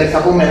could spend a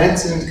couple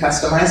minutes and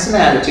customize some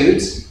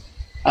attitudes.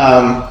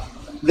 I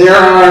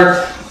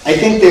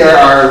think there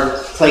are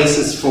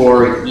places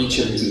for each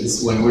of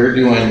these when we're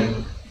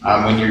doing,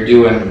 when you're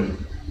doing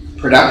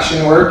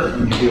production work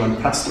and you're doing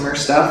customer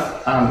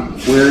stuff.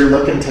 We're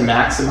looking to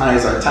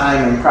maximize our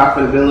time and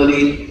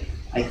profitability.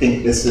 I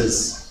think this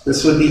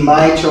would be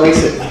my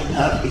choice. It might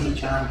not be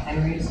John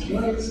Henry's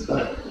choice,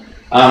 but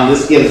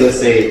this gives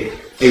us a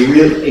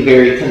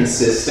very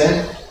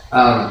consistent,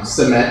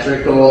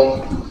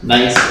 symmetrical,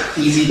 nice,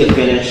 easy to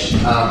finish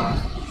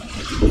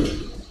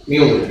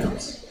mule deer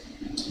nose.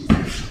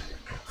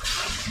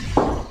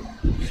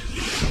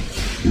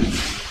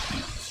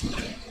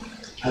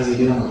 How's he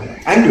doing over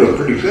there? I'm doing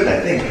pretty good, I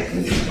think. I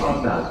think it's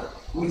all done.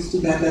 Oh, it's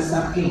too bad that's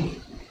not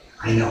pink.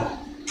 I know.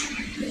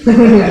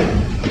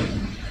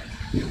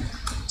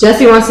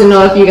 Jesse wants to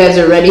know if you guys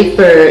are ready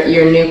for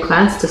your new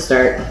class to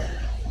start.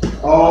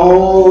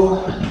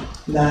 Oh,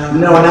 no.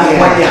 No, not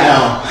quite yet.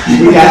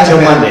 No. We got till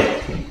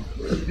Monday.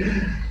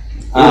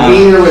 We'll be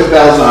here with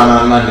bells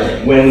on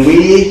Monday. When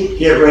we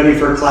get ready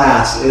for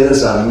class, it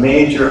is a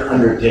major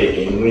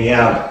undertaking. We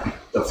have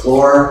the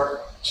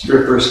floor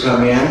strippers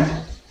come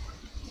in.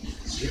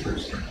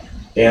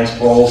 Dance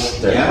poles.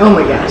 Yeah. Oh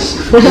my gosh.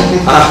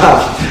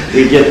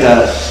 We get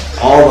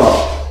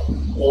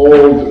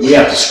we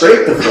have to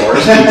scrape the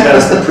floors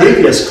because the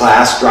previous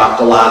class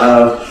dropped a lot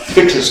of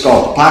fix-it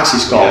sculpt, epoxy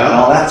sculpt, and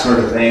all that sort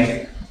of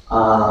thing.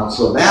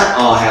 So that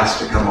all has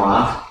to come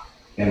off,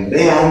 and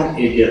then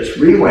it gets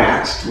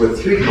re-waxed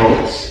with 3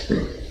 coats.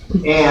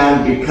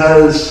 And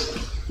because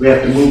we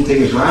have to move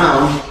things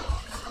around,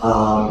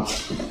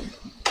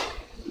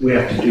 we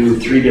have to do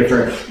 3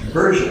 different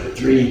versions,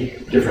 3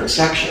 different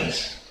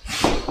sections.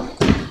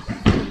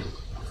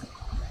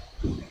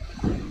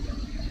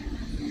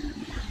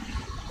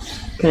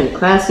 What kind of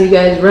class are you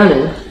guys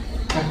running?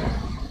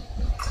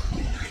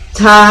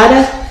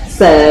 Todd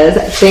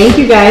says, thank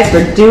you guys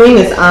for doing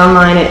this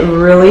online. It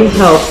really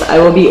helps. I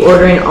will be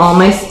ordering all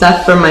my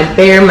stuff for my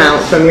bear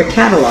mount from your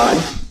catalog.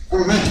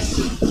 Oh,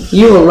 nice.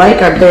 You will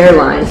like our bear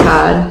line,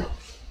 Todd.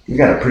 You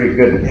got a pretty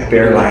good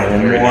bear line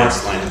in Very there.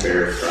 nice line of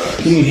bear products.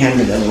 Can you hand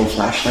me that little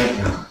flashlight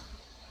now?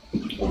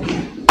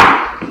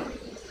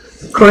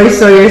 Corey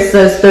Sawyer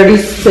says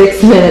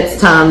 36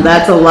 minutes, Tom.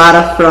 That's a lot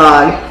of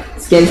frog.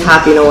 Skin's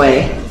hopping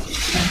away.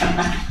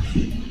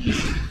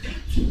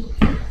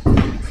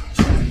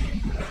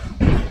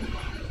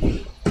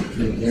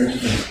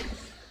 There's the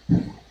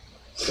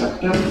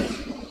septum.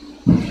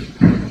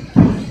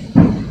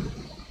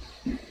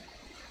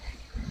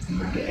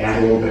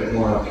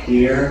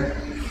 here.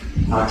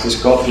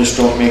 Oxyscope, just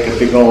don't make a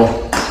big old,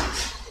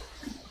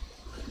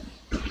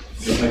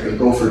 look like a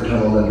gopher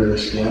tunnel under the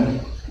skin.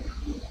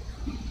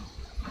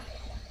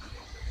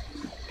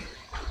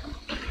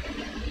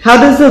 How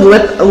does the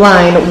lip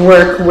line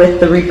work with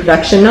the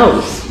reproduction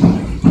nose?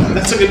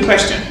 That's a good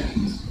question.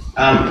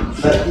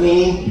 Let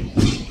me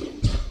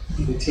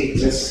take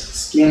this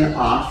skin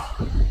off.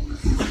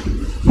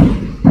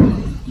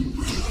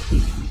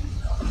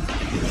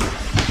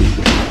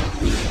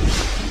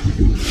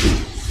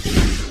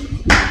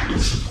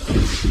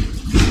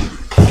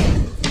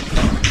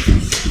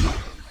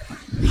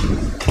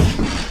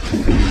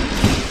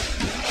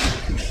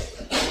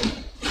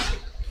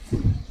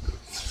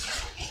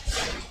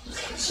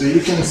 So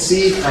you can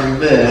see from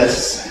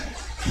this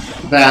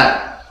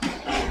that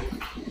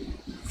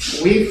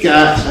we've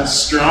got a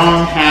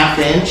strong 1/2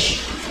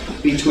 inch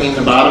between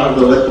the bottom of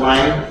the lip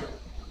line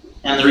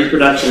and the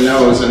reproduction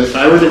nose. And if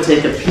I were to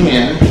take a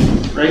pin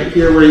right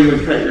here where you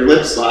would cut your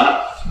lip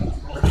slot,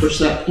 push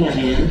that pin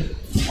in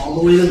all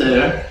the way to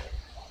there.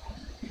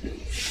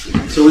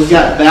 So we've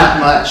got that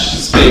much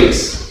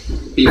space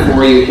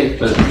before you hit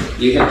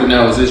the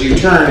nose. As you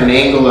turn and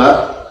angle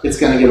up, it's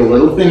going to get a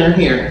little thinner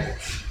here.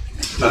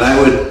 But I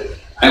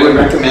would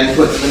recommend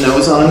putting the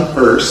nose on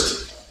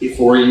first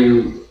before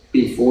you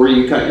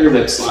cut your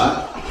lip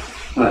slot.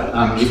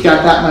 But you've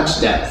got that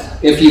much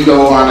depth if you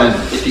go on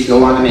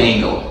an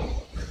angle.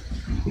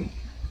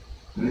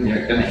 And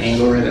you're going to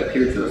angle right up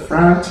here to the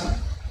front,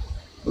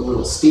 a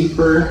little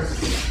steeper.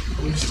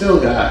 You've still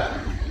got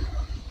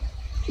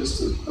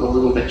just a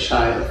little bit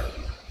shy of.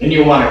 And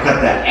you want to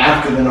cut that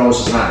after the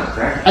nose is on,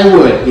 correct? I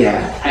would,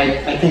 yeah.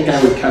 I think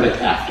I would cut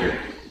it after.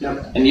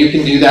 Yep. And you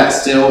can do that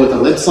still with a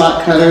lip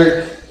slot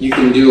cutter. You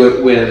can do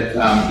it with,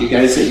 you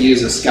guys that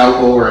use a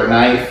scalpel or a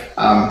knife,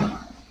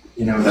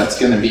 you know, that's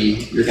going to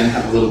be, you're going to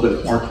have a little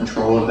bit more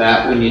control of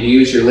that. When you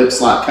use your lip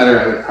slot cutter,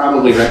 I would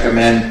probably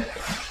recommend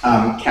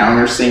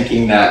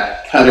countersinking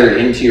that cutter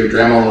into your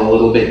Dremel a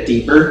little bit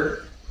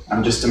deeper,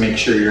 just to make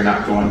sure you're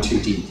not going too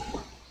deep.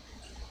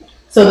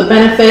 So the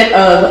benefit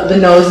of the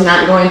nose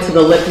not going to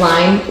the lip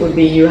line would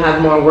be you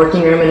have more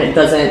working room and it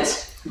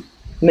doesn't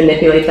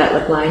manipulate that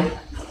lip line?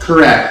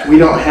 Correct. We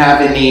don't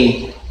have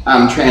any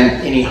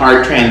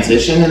hard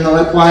transition in the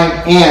lip line,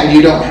 and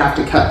you don't have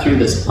to cut through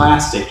this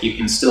plastic. You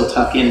can still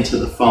tuck into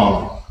the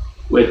foam,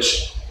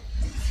 which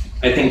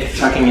I think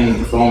tucking into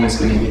the foam is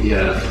going to give you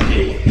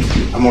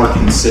a more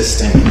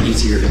consistent,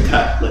 easier to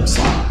cut lip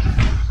slot.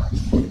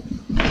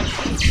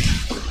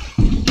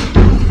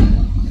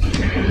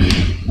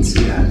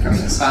 See that from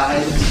the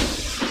side.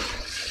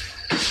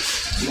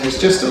 And there's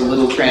just a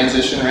little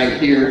transition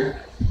right here.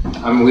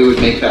 We would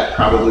make that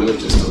probably with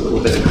just a little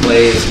bit of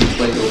clay as you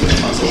play over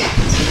the muzzle.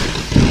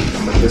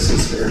 But this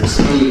is very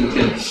smooth.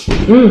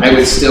 And I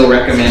would still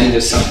recommend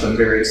just something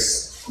very,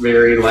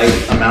 very light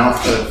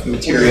amount of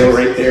material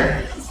right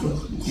there.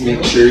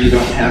 Make sure you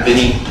don't have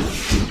any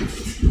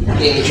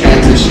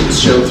transitions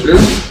show through.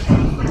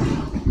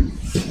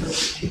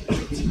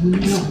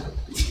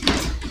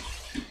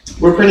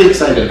 We're pretty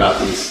excited about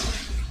these.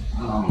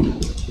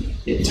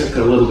 It took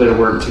a little bit of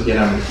work to get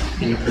them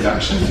in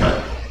production,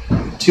 but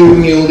 2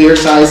 mule deer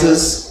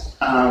sizes,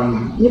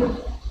 and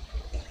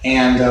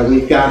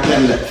we've got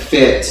them that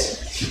fit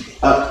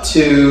up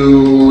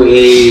to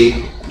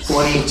a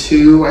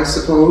 22, I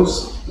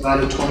suppose,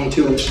 about a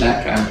 22-inch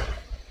neck. I'm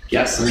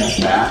guessing at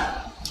that.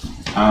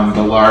 I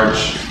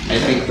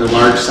think the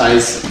large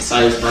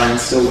size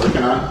Brian's still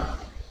working on.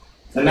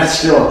 And that's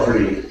still a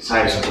pretty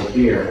sizable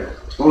deer.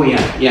 Oh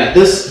yeah, yeah.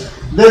 This,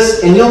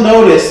 and you'll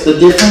notice the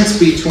difference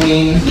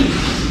between,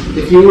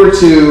 if you were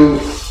to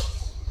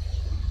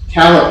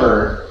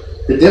caliper,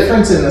 the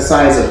difference in the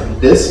size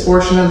of this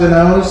portion of the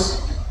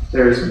nose,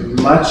 there's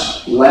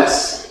much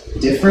less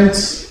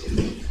difference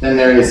than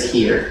there is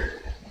here.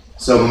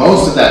 So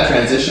most of that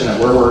transition that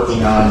we're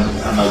working on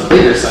those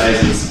bigger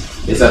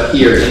sizes is up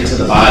here into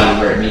the body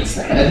where it meets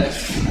the head.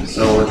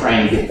 So we're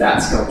trying to get that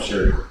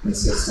sculpture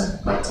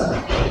consistent. But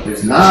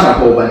there's not a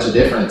whole bunch of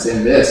difference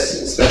in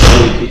this,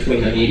 especially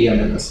between the medium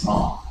and the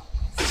small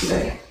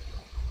today.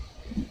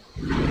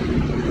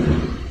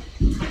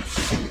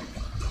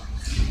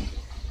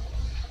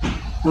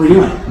 What are you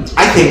doing?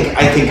 I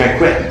think I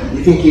quit.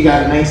 You think you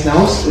got a nice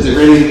nose? Is it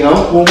ready to go?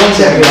 Well, when's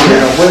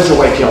the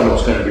whitetail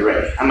nose going to be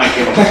ready? I might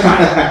be able to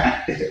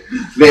try.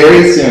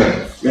 Very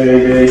soon.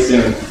 Very, very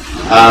soon.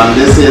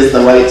 This is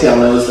the whitetail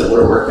nose that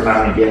we're working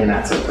on. Again,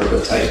 that's a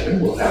prototype,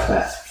 and we'll have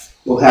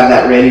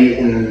that ready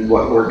in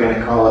what we're going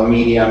to call a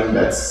medium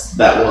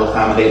that will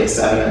accommodate a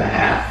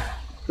 7.5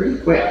 pretty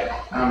quick.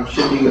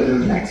 Should be within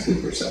the next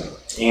week or so.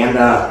 And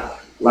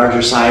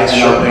larger size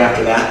shortly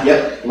after that.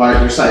 Yep,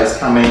 larger size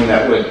coming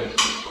that would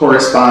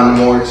correspond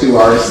more to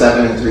our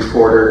 7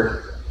 3/4.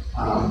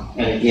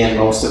 And again,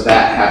 most of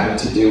that having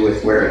to do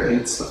with where it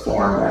hits the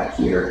form back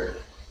here.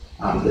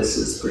 This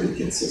is pretty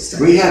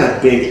consistent. We had a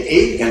big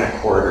 8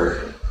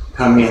 1/4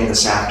 come in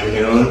this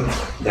afternoon.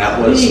 That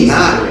was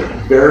not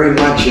very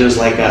much. It was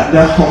like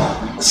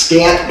a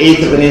scant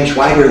 1/8 of an inch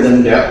wider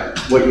than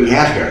what you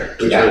have here,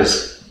 which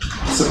was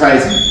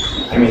surprising.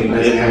 I mean,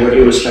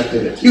 it was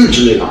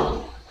hugely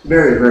long.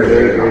 Very, very,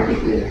 very, very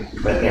big deer,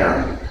 but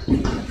narrow.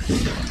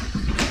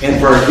 And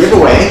for our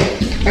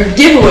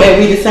giveaway,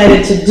 we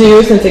decided to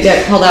do, since it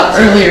got called out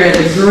earlier as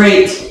a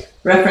great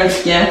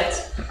reference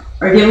gift,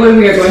 our giveaway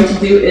we are going to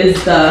do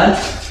is the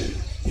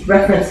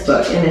reference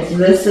book, and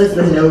this is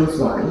the nose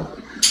one.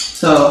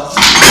 So,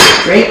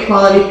 great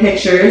quality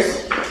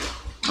pictures,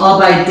 all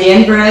by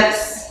Dan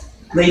Brett's,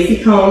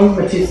 Lacey Cohn,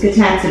 Matuska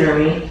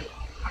Taxidermy.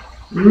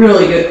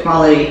 Really good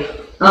quality.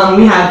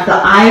 We have the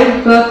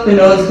eye book, the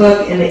nose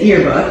book, and the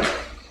ear book,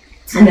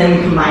 and then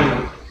we combine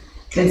them.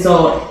 And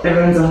so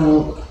everyone's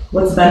like,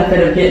 what's the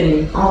benefit of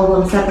getting all of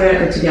them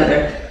separate or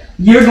together?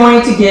 You're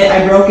going to get,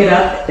 I broke it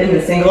up in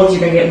the singles, you're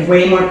going to get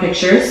way more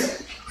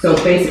pictures. So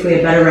it's basically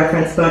a better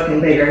reference book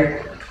and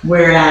bigger.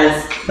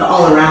 Whereas the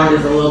all-around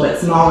is a little bit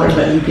smaller,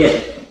 but you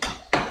get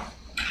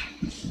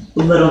a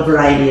little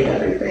variety of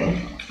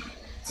everything.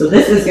 So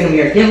this is going to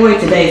be our giveaway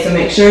today, so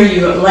make sure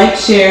you like,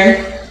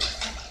 share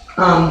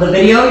the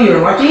video you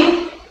are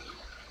watching,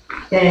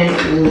 and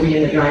we'll be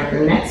in the drawing for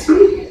next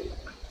week.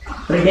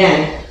 But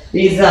again,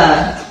 these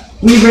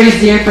we've raised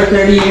deer for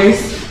 30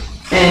 years,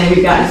 and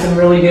we've gotten some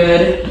really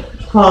good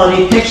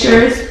quality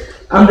pictures.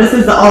 This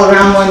is the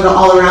all-around one. The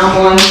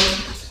all-around one,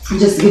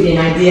 just to give you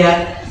an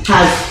idea,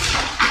 has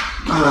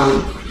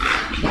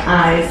the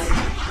eyes.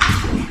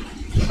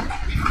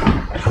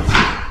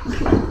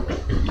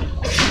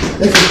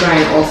 This is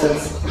Brian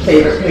Olson's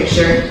favorite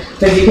picture,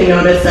 because you can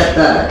notice that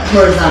the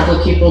horizontal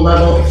pupil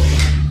level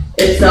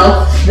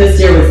itself, this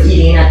deer was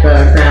eating at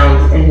the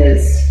ground, and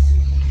his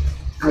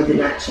eye did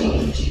not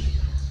change.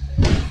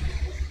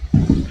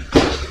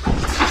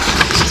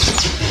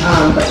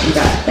 But you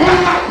got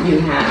that. You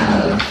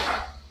have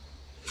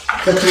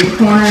the three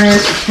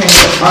corners, kind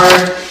of our,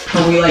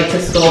 how we like to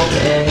sculpt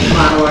and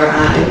model our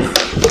eyes.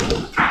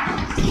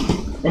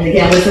 And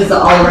again, this is the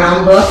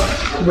all-around book,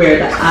 where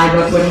the eye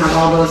book would have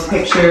all those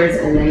pictures,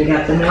 and then you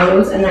got the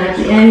nose, and then at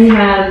the end you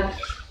have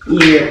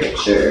ear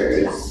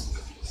pictures.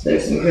 So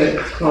there's some good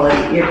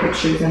quality ear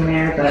pictures in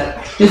there,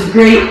 but just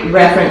great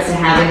reference to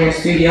have in your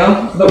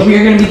studio. But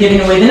we're going to be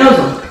giving away the nose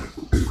one.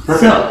 Perfect.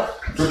 So,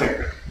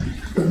 Perfect.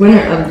 the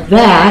winner of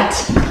that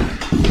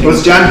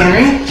Was John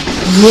Henry?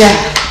 Yeah.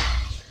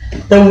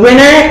 The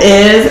winner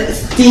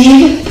is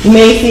Steve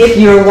Macy, if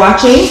you're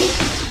watching.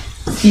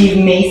 Steve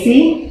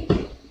Macy.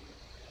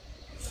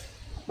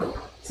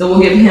 So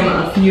we'll give him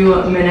a few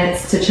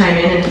minutes to chime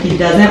in, and if he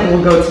doesn't,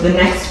 we'll go to the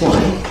next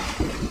one.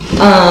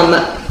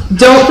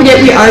 Don't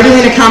forget, we are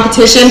doing a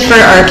competition for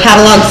our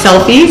catalog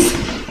selfies.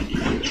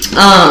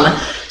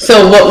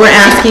 So what we're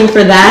asking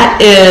for that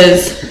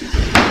is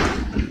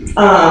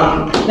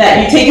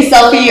that you take a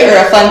selfie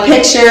or a fun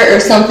picture or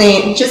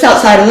something just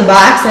outside of the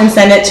box and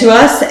send it to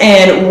us,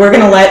 and we're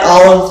going to let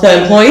all of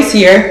the employees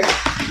here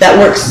that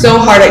work so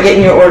hard at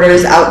getting your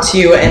orders out to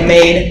you and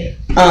made,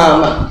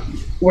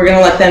 we're going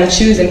to let them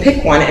choose and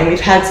pick one, and we've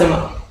had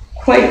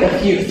quite a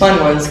few fun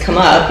ones come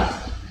up.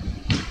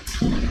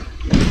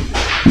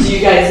 Do you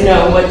guys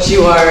know what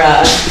you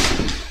are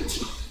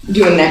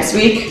doing next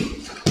week?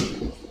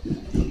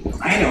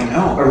 I don't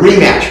know. A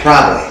rematch,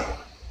 probably.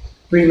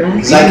 Rematch?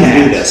 Because I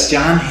can do this.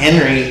 John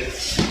Henry.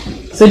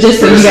 So just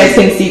so you guys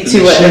can see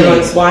too what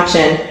everyone's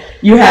watching,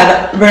 you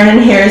have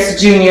Vernon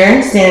Harris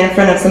Jr. standing in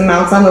front of some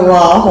mounts on the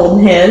wall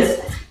holding his,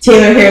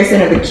 Taylor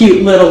Harrison of a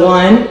cute little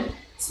one,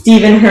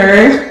 Stephen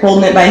Hurd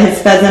holding it by his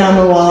pheasant on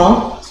the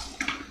wall.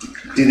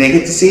 Do they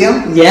get to see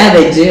him? Yeah,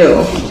 they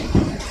do.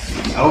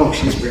 Oh,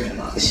 she's bringing them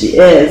up. She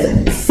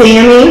is.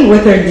 Sammy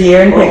with her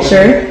deer in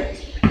picture.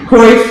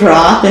 Corey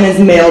Froth in his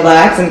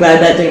mailbox. I'm glad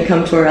that didn't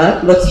come tore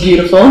up. Looks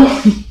beautiful.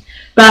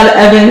 Bob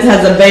Evans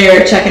has a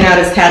bear checking out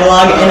his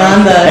catalog, and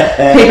on the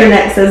paper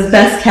neck says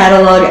best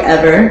catalog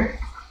ever.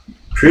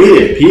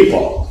 Creative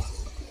people.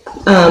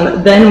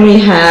 Then we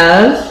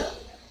have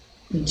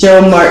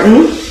Joe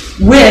Martin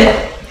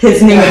with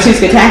his new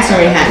Matuska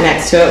Taxidermy hat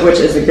next to it, which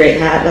is a great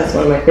hat. That's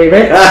one of my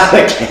favorites.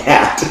 The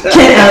cat.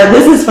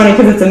 This is funny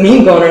because it's a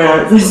meme going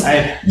around. It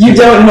says, you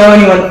don't know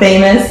anyone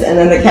famous, and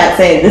then the cat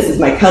saying, this is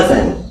my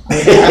cousin.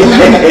 David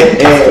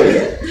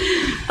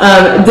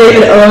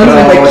Owens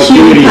with a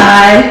cutie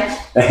pie.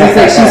 Looks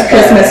like she's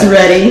Christmas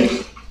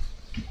ready.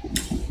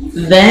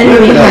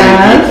 Then we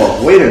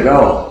have... Way to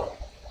go.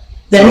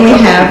 Then we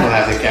People have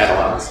have the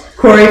catalogs.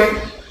 Corey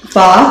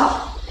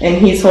Foth,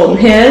 and he's holding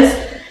his.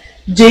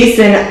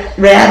 Jason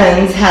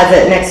Radins has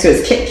it next to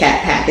his Kit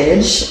Kat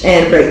package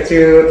and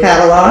Breakthrough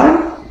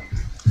catalog.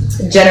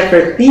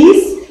 Jennifer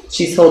Thies,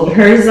 she's holding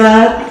hers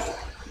up.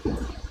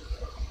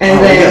 And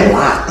then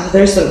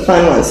there's some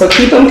fun ones. So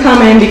keep them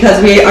coming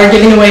because we are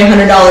giving away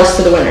 $100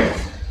 to the winner.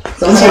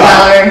 So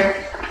 $100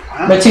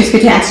 Matuska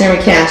Taxidermy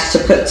cash to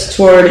put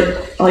toward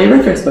all your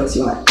reference books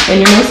you want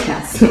and your nose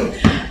casts.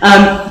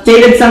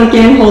 David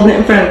Sunken holding it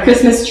in front of a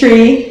Christmas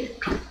tree.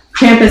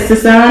 Trampus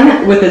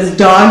Sisson with his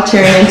dog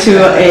tearing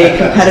into a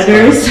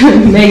competitor's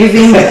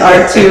magazine with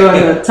R2 on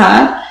the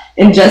top,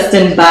 and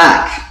Justin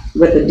Bach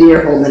with the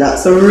deer holding it up.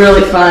 So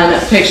really fun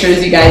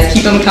pictures, you guys.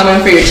 Keep them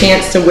coming for your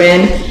chance to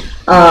win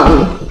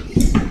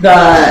the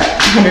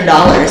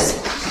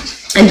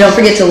 $100. And don't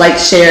forget to like,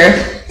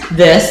 share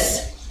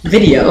this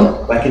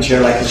video. Like and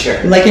share, like and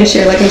share. Like and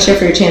share, like and share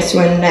for your chance to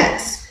win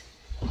next.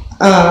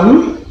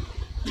 And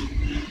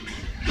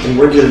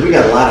we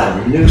got a lot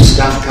of new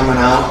stuff coming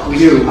out. We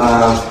do.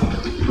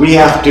 We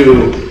have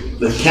to,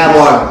 the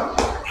catalog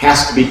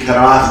has to be cut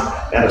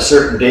off at a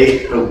certain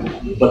date,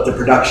 but the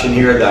production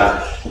here,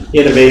 the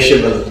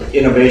innovation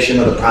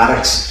of the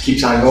products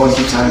keeps on going,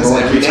 keeps on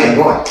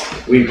going.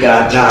 We've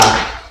got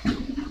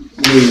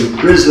new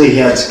grizzly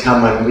heads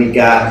coming. We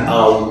got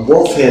a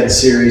wolf head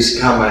series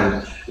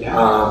coming.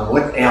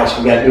 What else?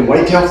 We got new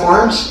whitetail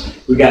forms.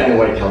 We got new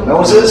whitetail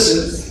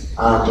noses.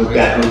 We've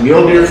got new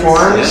mule deer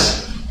forms.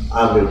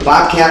 New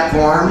bobcat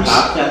forms.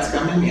 Bobcat's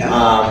coming,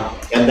 yeah.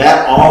 And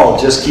that all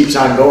just keeps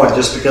on going.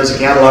 Just because the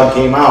catalog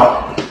came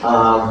out,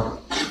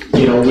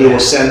 we will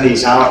send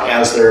these out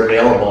as they're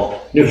available.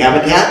 New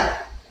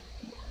habitat.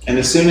 And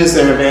as soon as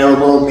they're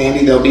available,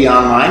 Mandy, they'll be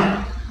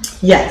online.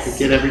 Yes.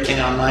 Get everything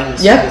online.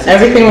 Yep,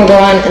 everything will go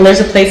on, and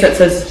there's a place that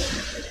says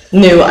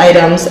new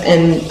items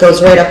and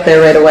goes right up there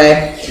right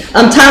away.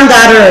 Tom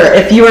Dodder,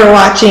 if you are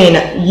watching,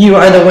 you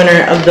are the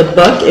winner of the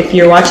book. If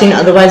you're watching,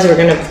 otherwise we're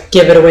going to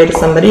give it away to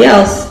somebody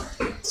else.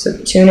 So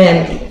tune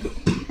in.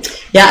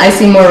 Yeah, I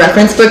see more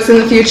reference books in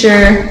the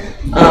future.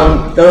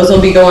 Those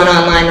will be going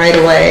online right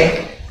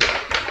away.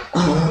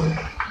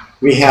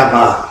 We have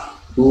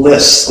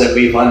lists that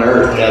we've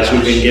unearthed as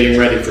we've been getting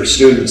ready for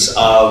students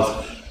of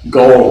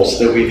goals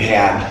that we've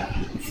had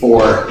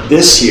for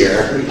this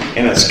year,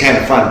 and it's kind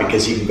of fun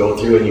because you can go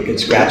through and you can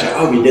scratch out,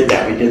 oh, we did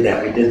that,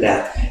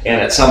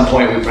 and at some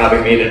point we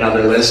probably made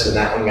another list and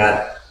that one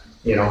got,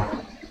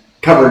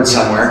 covered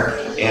somewhere,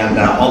 and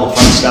all the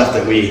fun stuff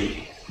that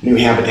new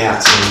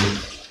habitats and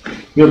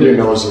mule deer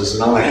noses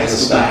and all that kind of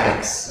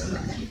stuff.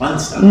 Fun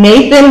stuff.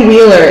 Nathan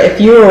Wheeler, if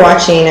you were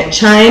watching,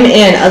 chime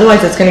in,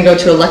 otherwise it's going to go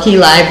to a lucky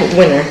live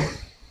winner.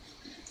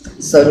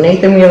 So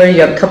Nathan Wheeler, you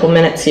have a couple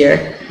minutes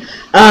here.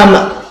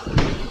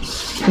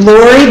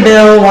 Lori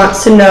Bill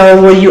wants to know,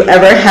 will you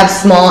ever have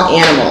small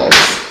animals?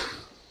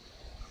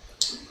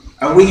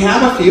 We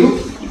have a few.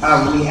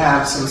 We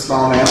have some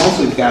small mammals.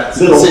 We've got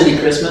some Cindy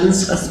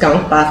Christmas. A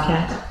skunk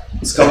bobcat.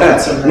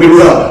 We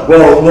will.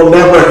 We'll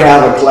never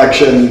have a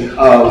collection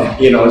of,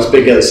 as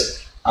big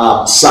as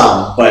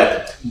some,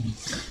 but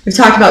we've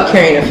talked about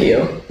carrying a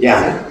few.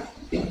 Yeah.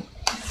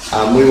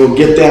 We will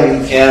get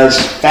them as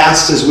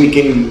fast as we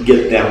can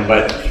get them,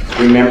 but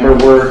remember,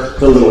 we're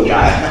the little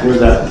guy. We're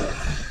the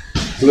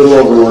little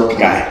overworked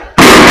guy.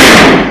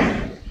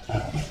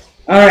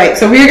 All right,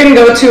 so we're going to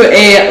go to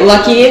a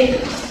lucky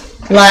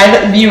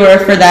live viewer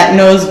for that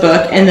nose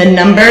book, and the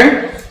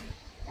number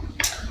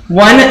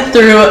 1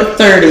 through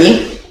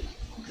 30.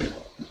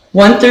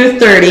 1 through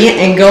 30,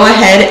 and go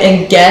ahead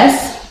and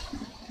guess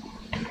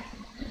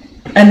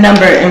a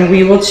number, and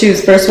we will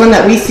choose. First one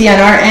that we see on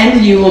our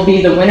end, you will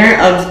be the winner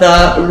of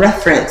the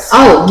reference.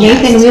 Oh,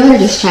 Nathan Wheeler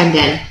just chimed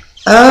in.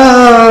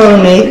 Oh,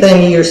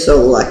 Nathan, you're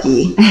so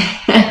lucky.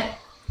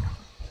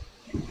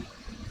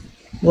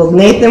 Well,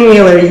 Nathan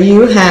Wheeler,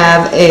 you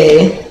have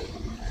a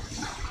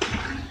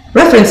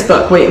reference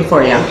book waiting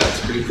for you. That's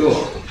pretty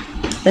cool.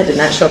 That did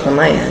not show up on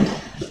my end.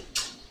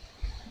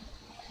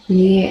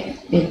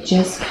 It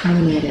just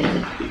commented.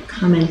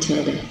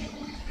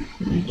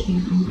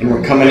 And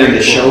we're coming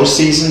into show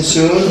season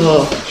soon.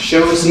 Oh,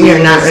 Show season. we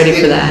are not ready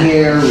for that.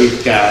 Here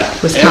we've got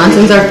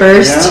Wisconsin's our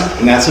first. Yeah.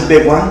 And that's a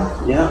big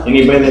one. Yeah.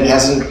 Anybody that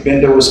hasn't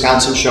been to a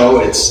Wisconsin show,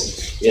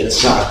 it's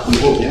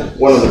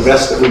one of the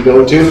best that we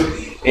go to.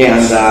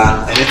 And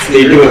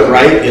they do it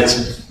right.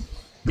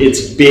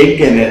 It's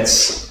big and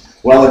it's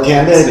well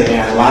attended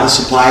and a lot of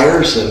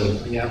suppliers and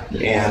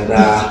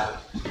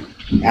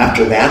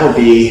after that'll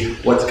be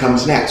what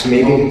comes next.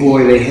 Maybe Oh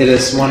boy, they hit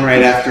us one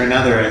right after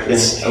another. I think.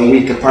 it's a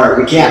week apart.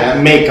 We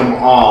can't make them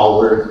all.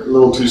 We're a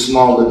little too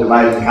small to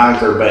divide and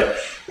conquer, but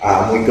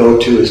we go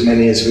to as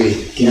many as we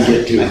can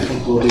get to. I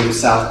think we'll do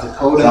South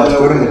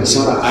Dakota,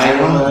 Minnesota,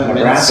 Iowa,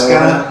 Nebraska.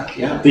 Minnesota.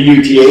 Yeah. The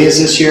UTAs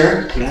this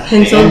year. Yeah.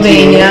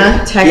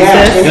 Pennsylvania, Texas.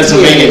 Yeah,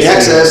 Pennsylvania,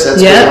 Texas.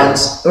 That's Yep. good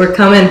ones. We're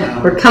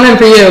coming. We're coming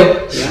for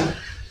you.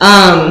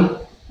 Yeah.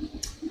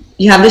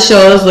 You have the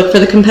shows. Look for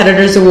the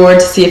Competitors Award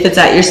to see if it's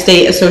at your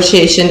state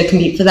association to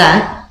compete for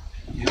that.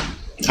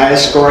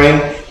 Highest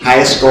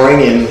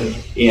scoring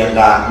in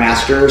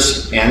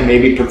masters and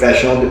maybe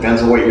professional,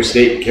 depends on what your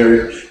state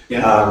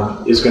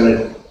is going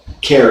to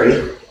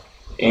carry.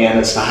 And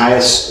it's the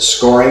highest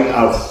scoring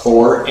of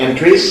 4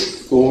 entries.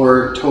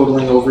 For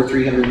totaling over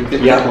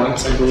 350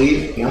 points, I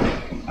believe.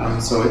 Yeah.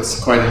 So it's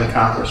quite an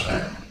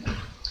accomplishment.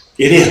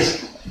 It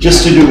is.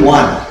 Just to do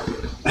one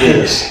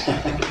is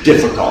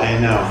difficult. I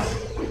know.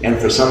 And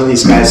for some of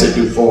these guys that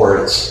do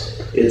 4,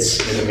 it's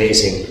an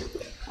amazing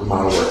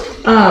amount of work.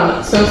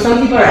 So some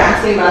people are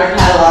asking about our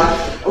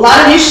catalog. A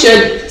lot of you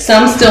should,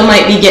 some still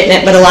might be getting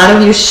it, but a lot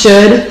of you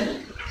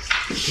should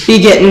be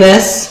getting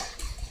this.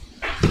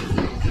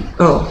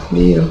 Oh,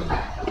 do you?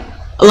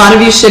 A lot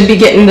of you should be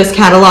getting this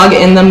catalog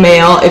in the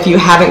mail. If you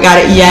haven't got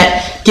it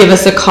yet, give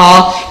us a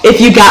call. If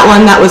you got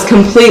one that was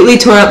completely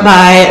tore up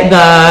by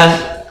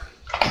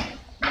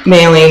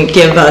mailing,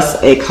 give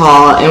us a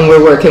call, and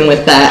we're working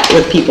with that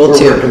with people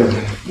too.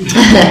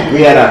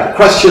 We had a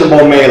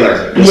questionable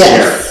mailer this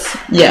year.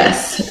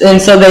 Yes,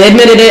 and so they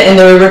admitted it and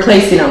they were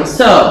replacing them.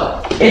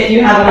 So if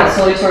you have them not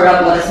slowly tore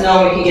up, let us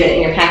know. We can get it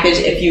in your package.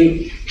 If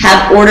you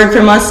have ordered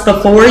from us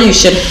before, you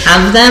should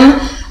have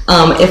them.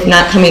 If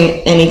not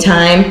coming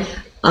anytime,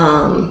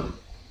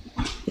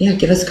 yeah,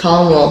 give us a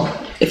call and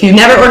if you've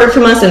never ordered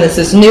from us and this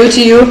is new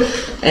to you,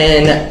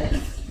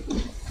 and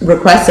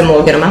request and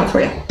we'll get them out for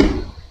you.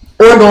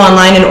 Or go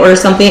online and order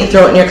something,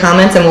 throw it in your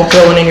comments, and we'll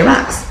throw one in your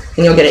box.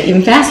 And you'll get it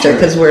even faster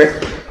because we're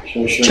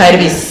trying to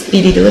be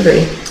speedy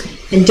delivery.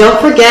 And don't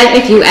forget,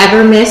 if you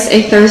ever miss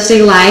a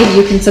Thursday Live,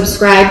 you can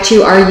subscribe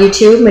to our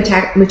YouTube,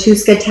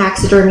 Matuska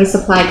Taxidermy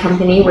Supply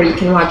Company, where you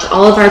can watch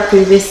all of our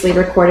previously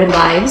recorded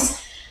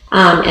lives.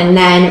 And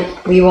then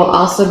we will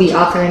also be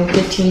offering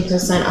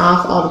 15%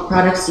 off all the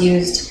products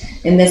used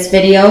in this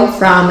video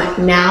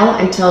from now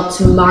until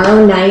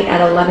tomorrow night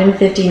at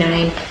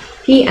 11:59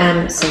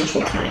 p.m.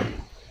 Central Time.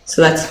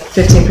 So that's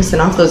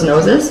 15% off those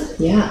noses?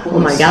 Yeah. Oh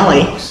my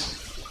golly.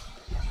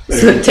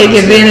 So take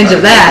advantage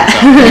of that.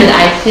 And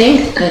I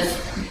think the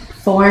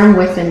form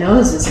with the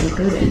nose is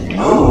included. Right?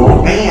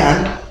 Oh,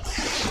 man.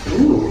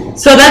 Ooh.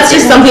 So that's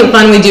just something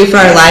fun we do for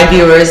our live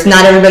viewers.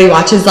 Not everybody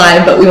watches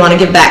live, but we want to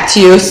give back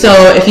to you. So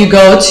if you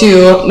go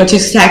to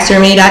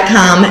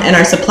matuskataxidermy.com and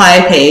our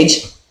supply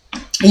page,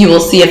 you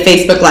will see a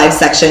Facebook Live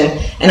section.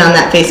 And on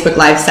that Facebook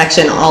Live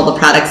section, all the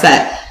products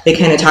that they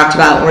kind of talked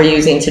about we're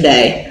using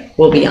today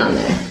will be on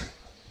there.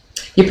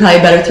 You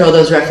probably better throw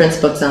those reference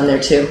books on there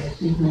too.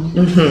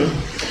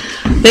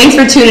 Thanks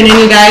for tuning in,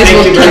 you guys.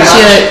 We'll catch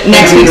you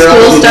next week.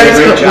 School starts,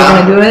 but we're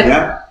going to do it.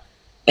 Yep.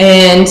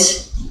 And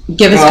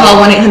give us a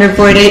call,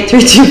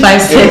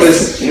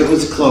 1-800-488-3256. It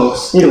was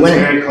close. You're the It was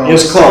winner. very close. It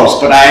was close,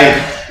 but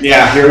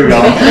yeah, here we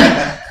go.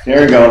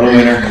 There we go, the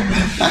winner.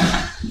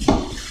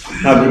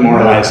 How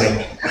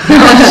demoralizing.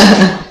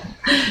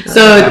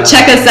 So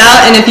check us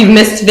out, and if you've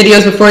missed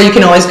videos before, you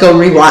can always go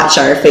rewatch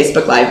our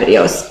Facebook Live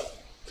videos.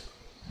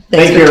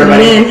 Thanks Thank you, for tuning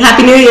everybody. in.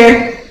 Happy New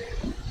Year.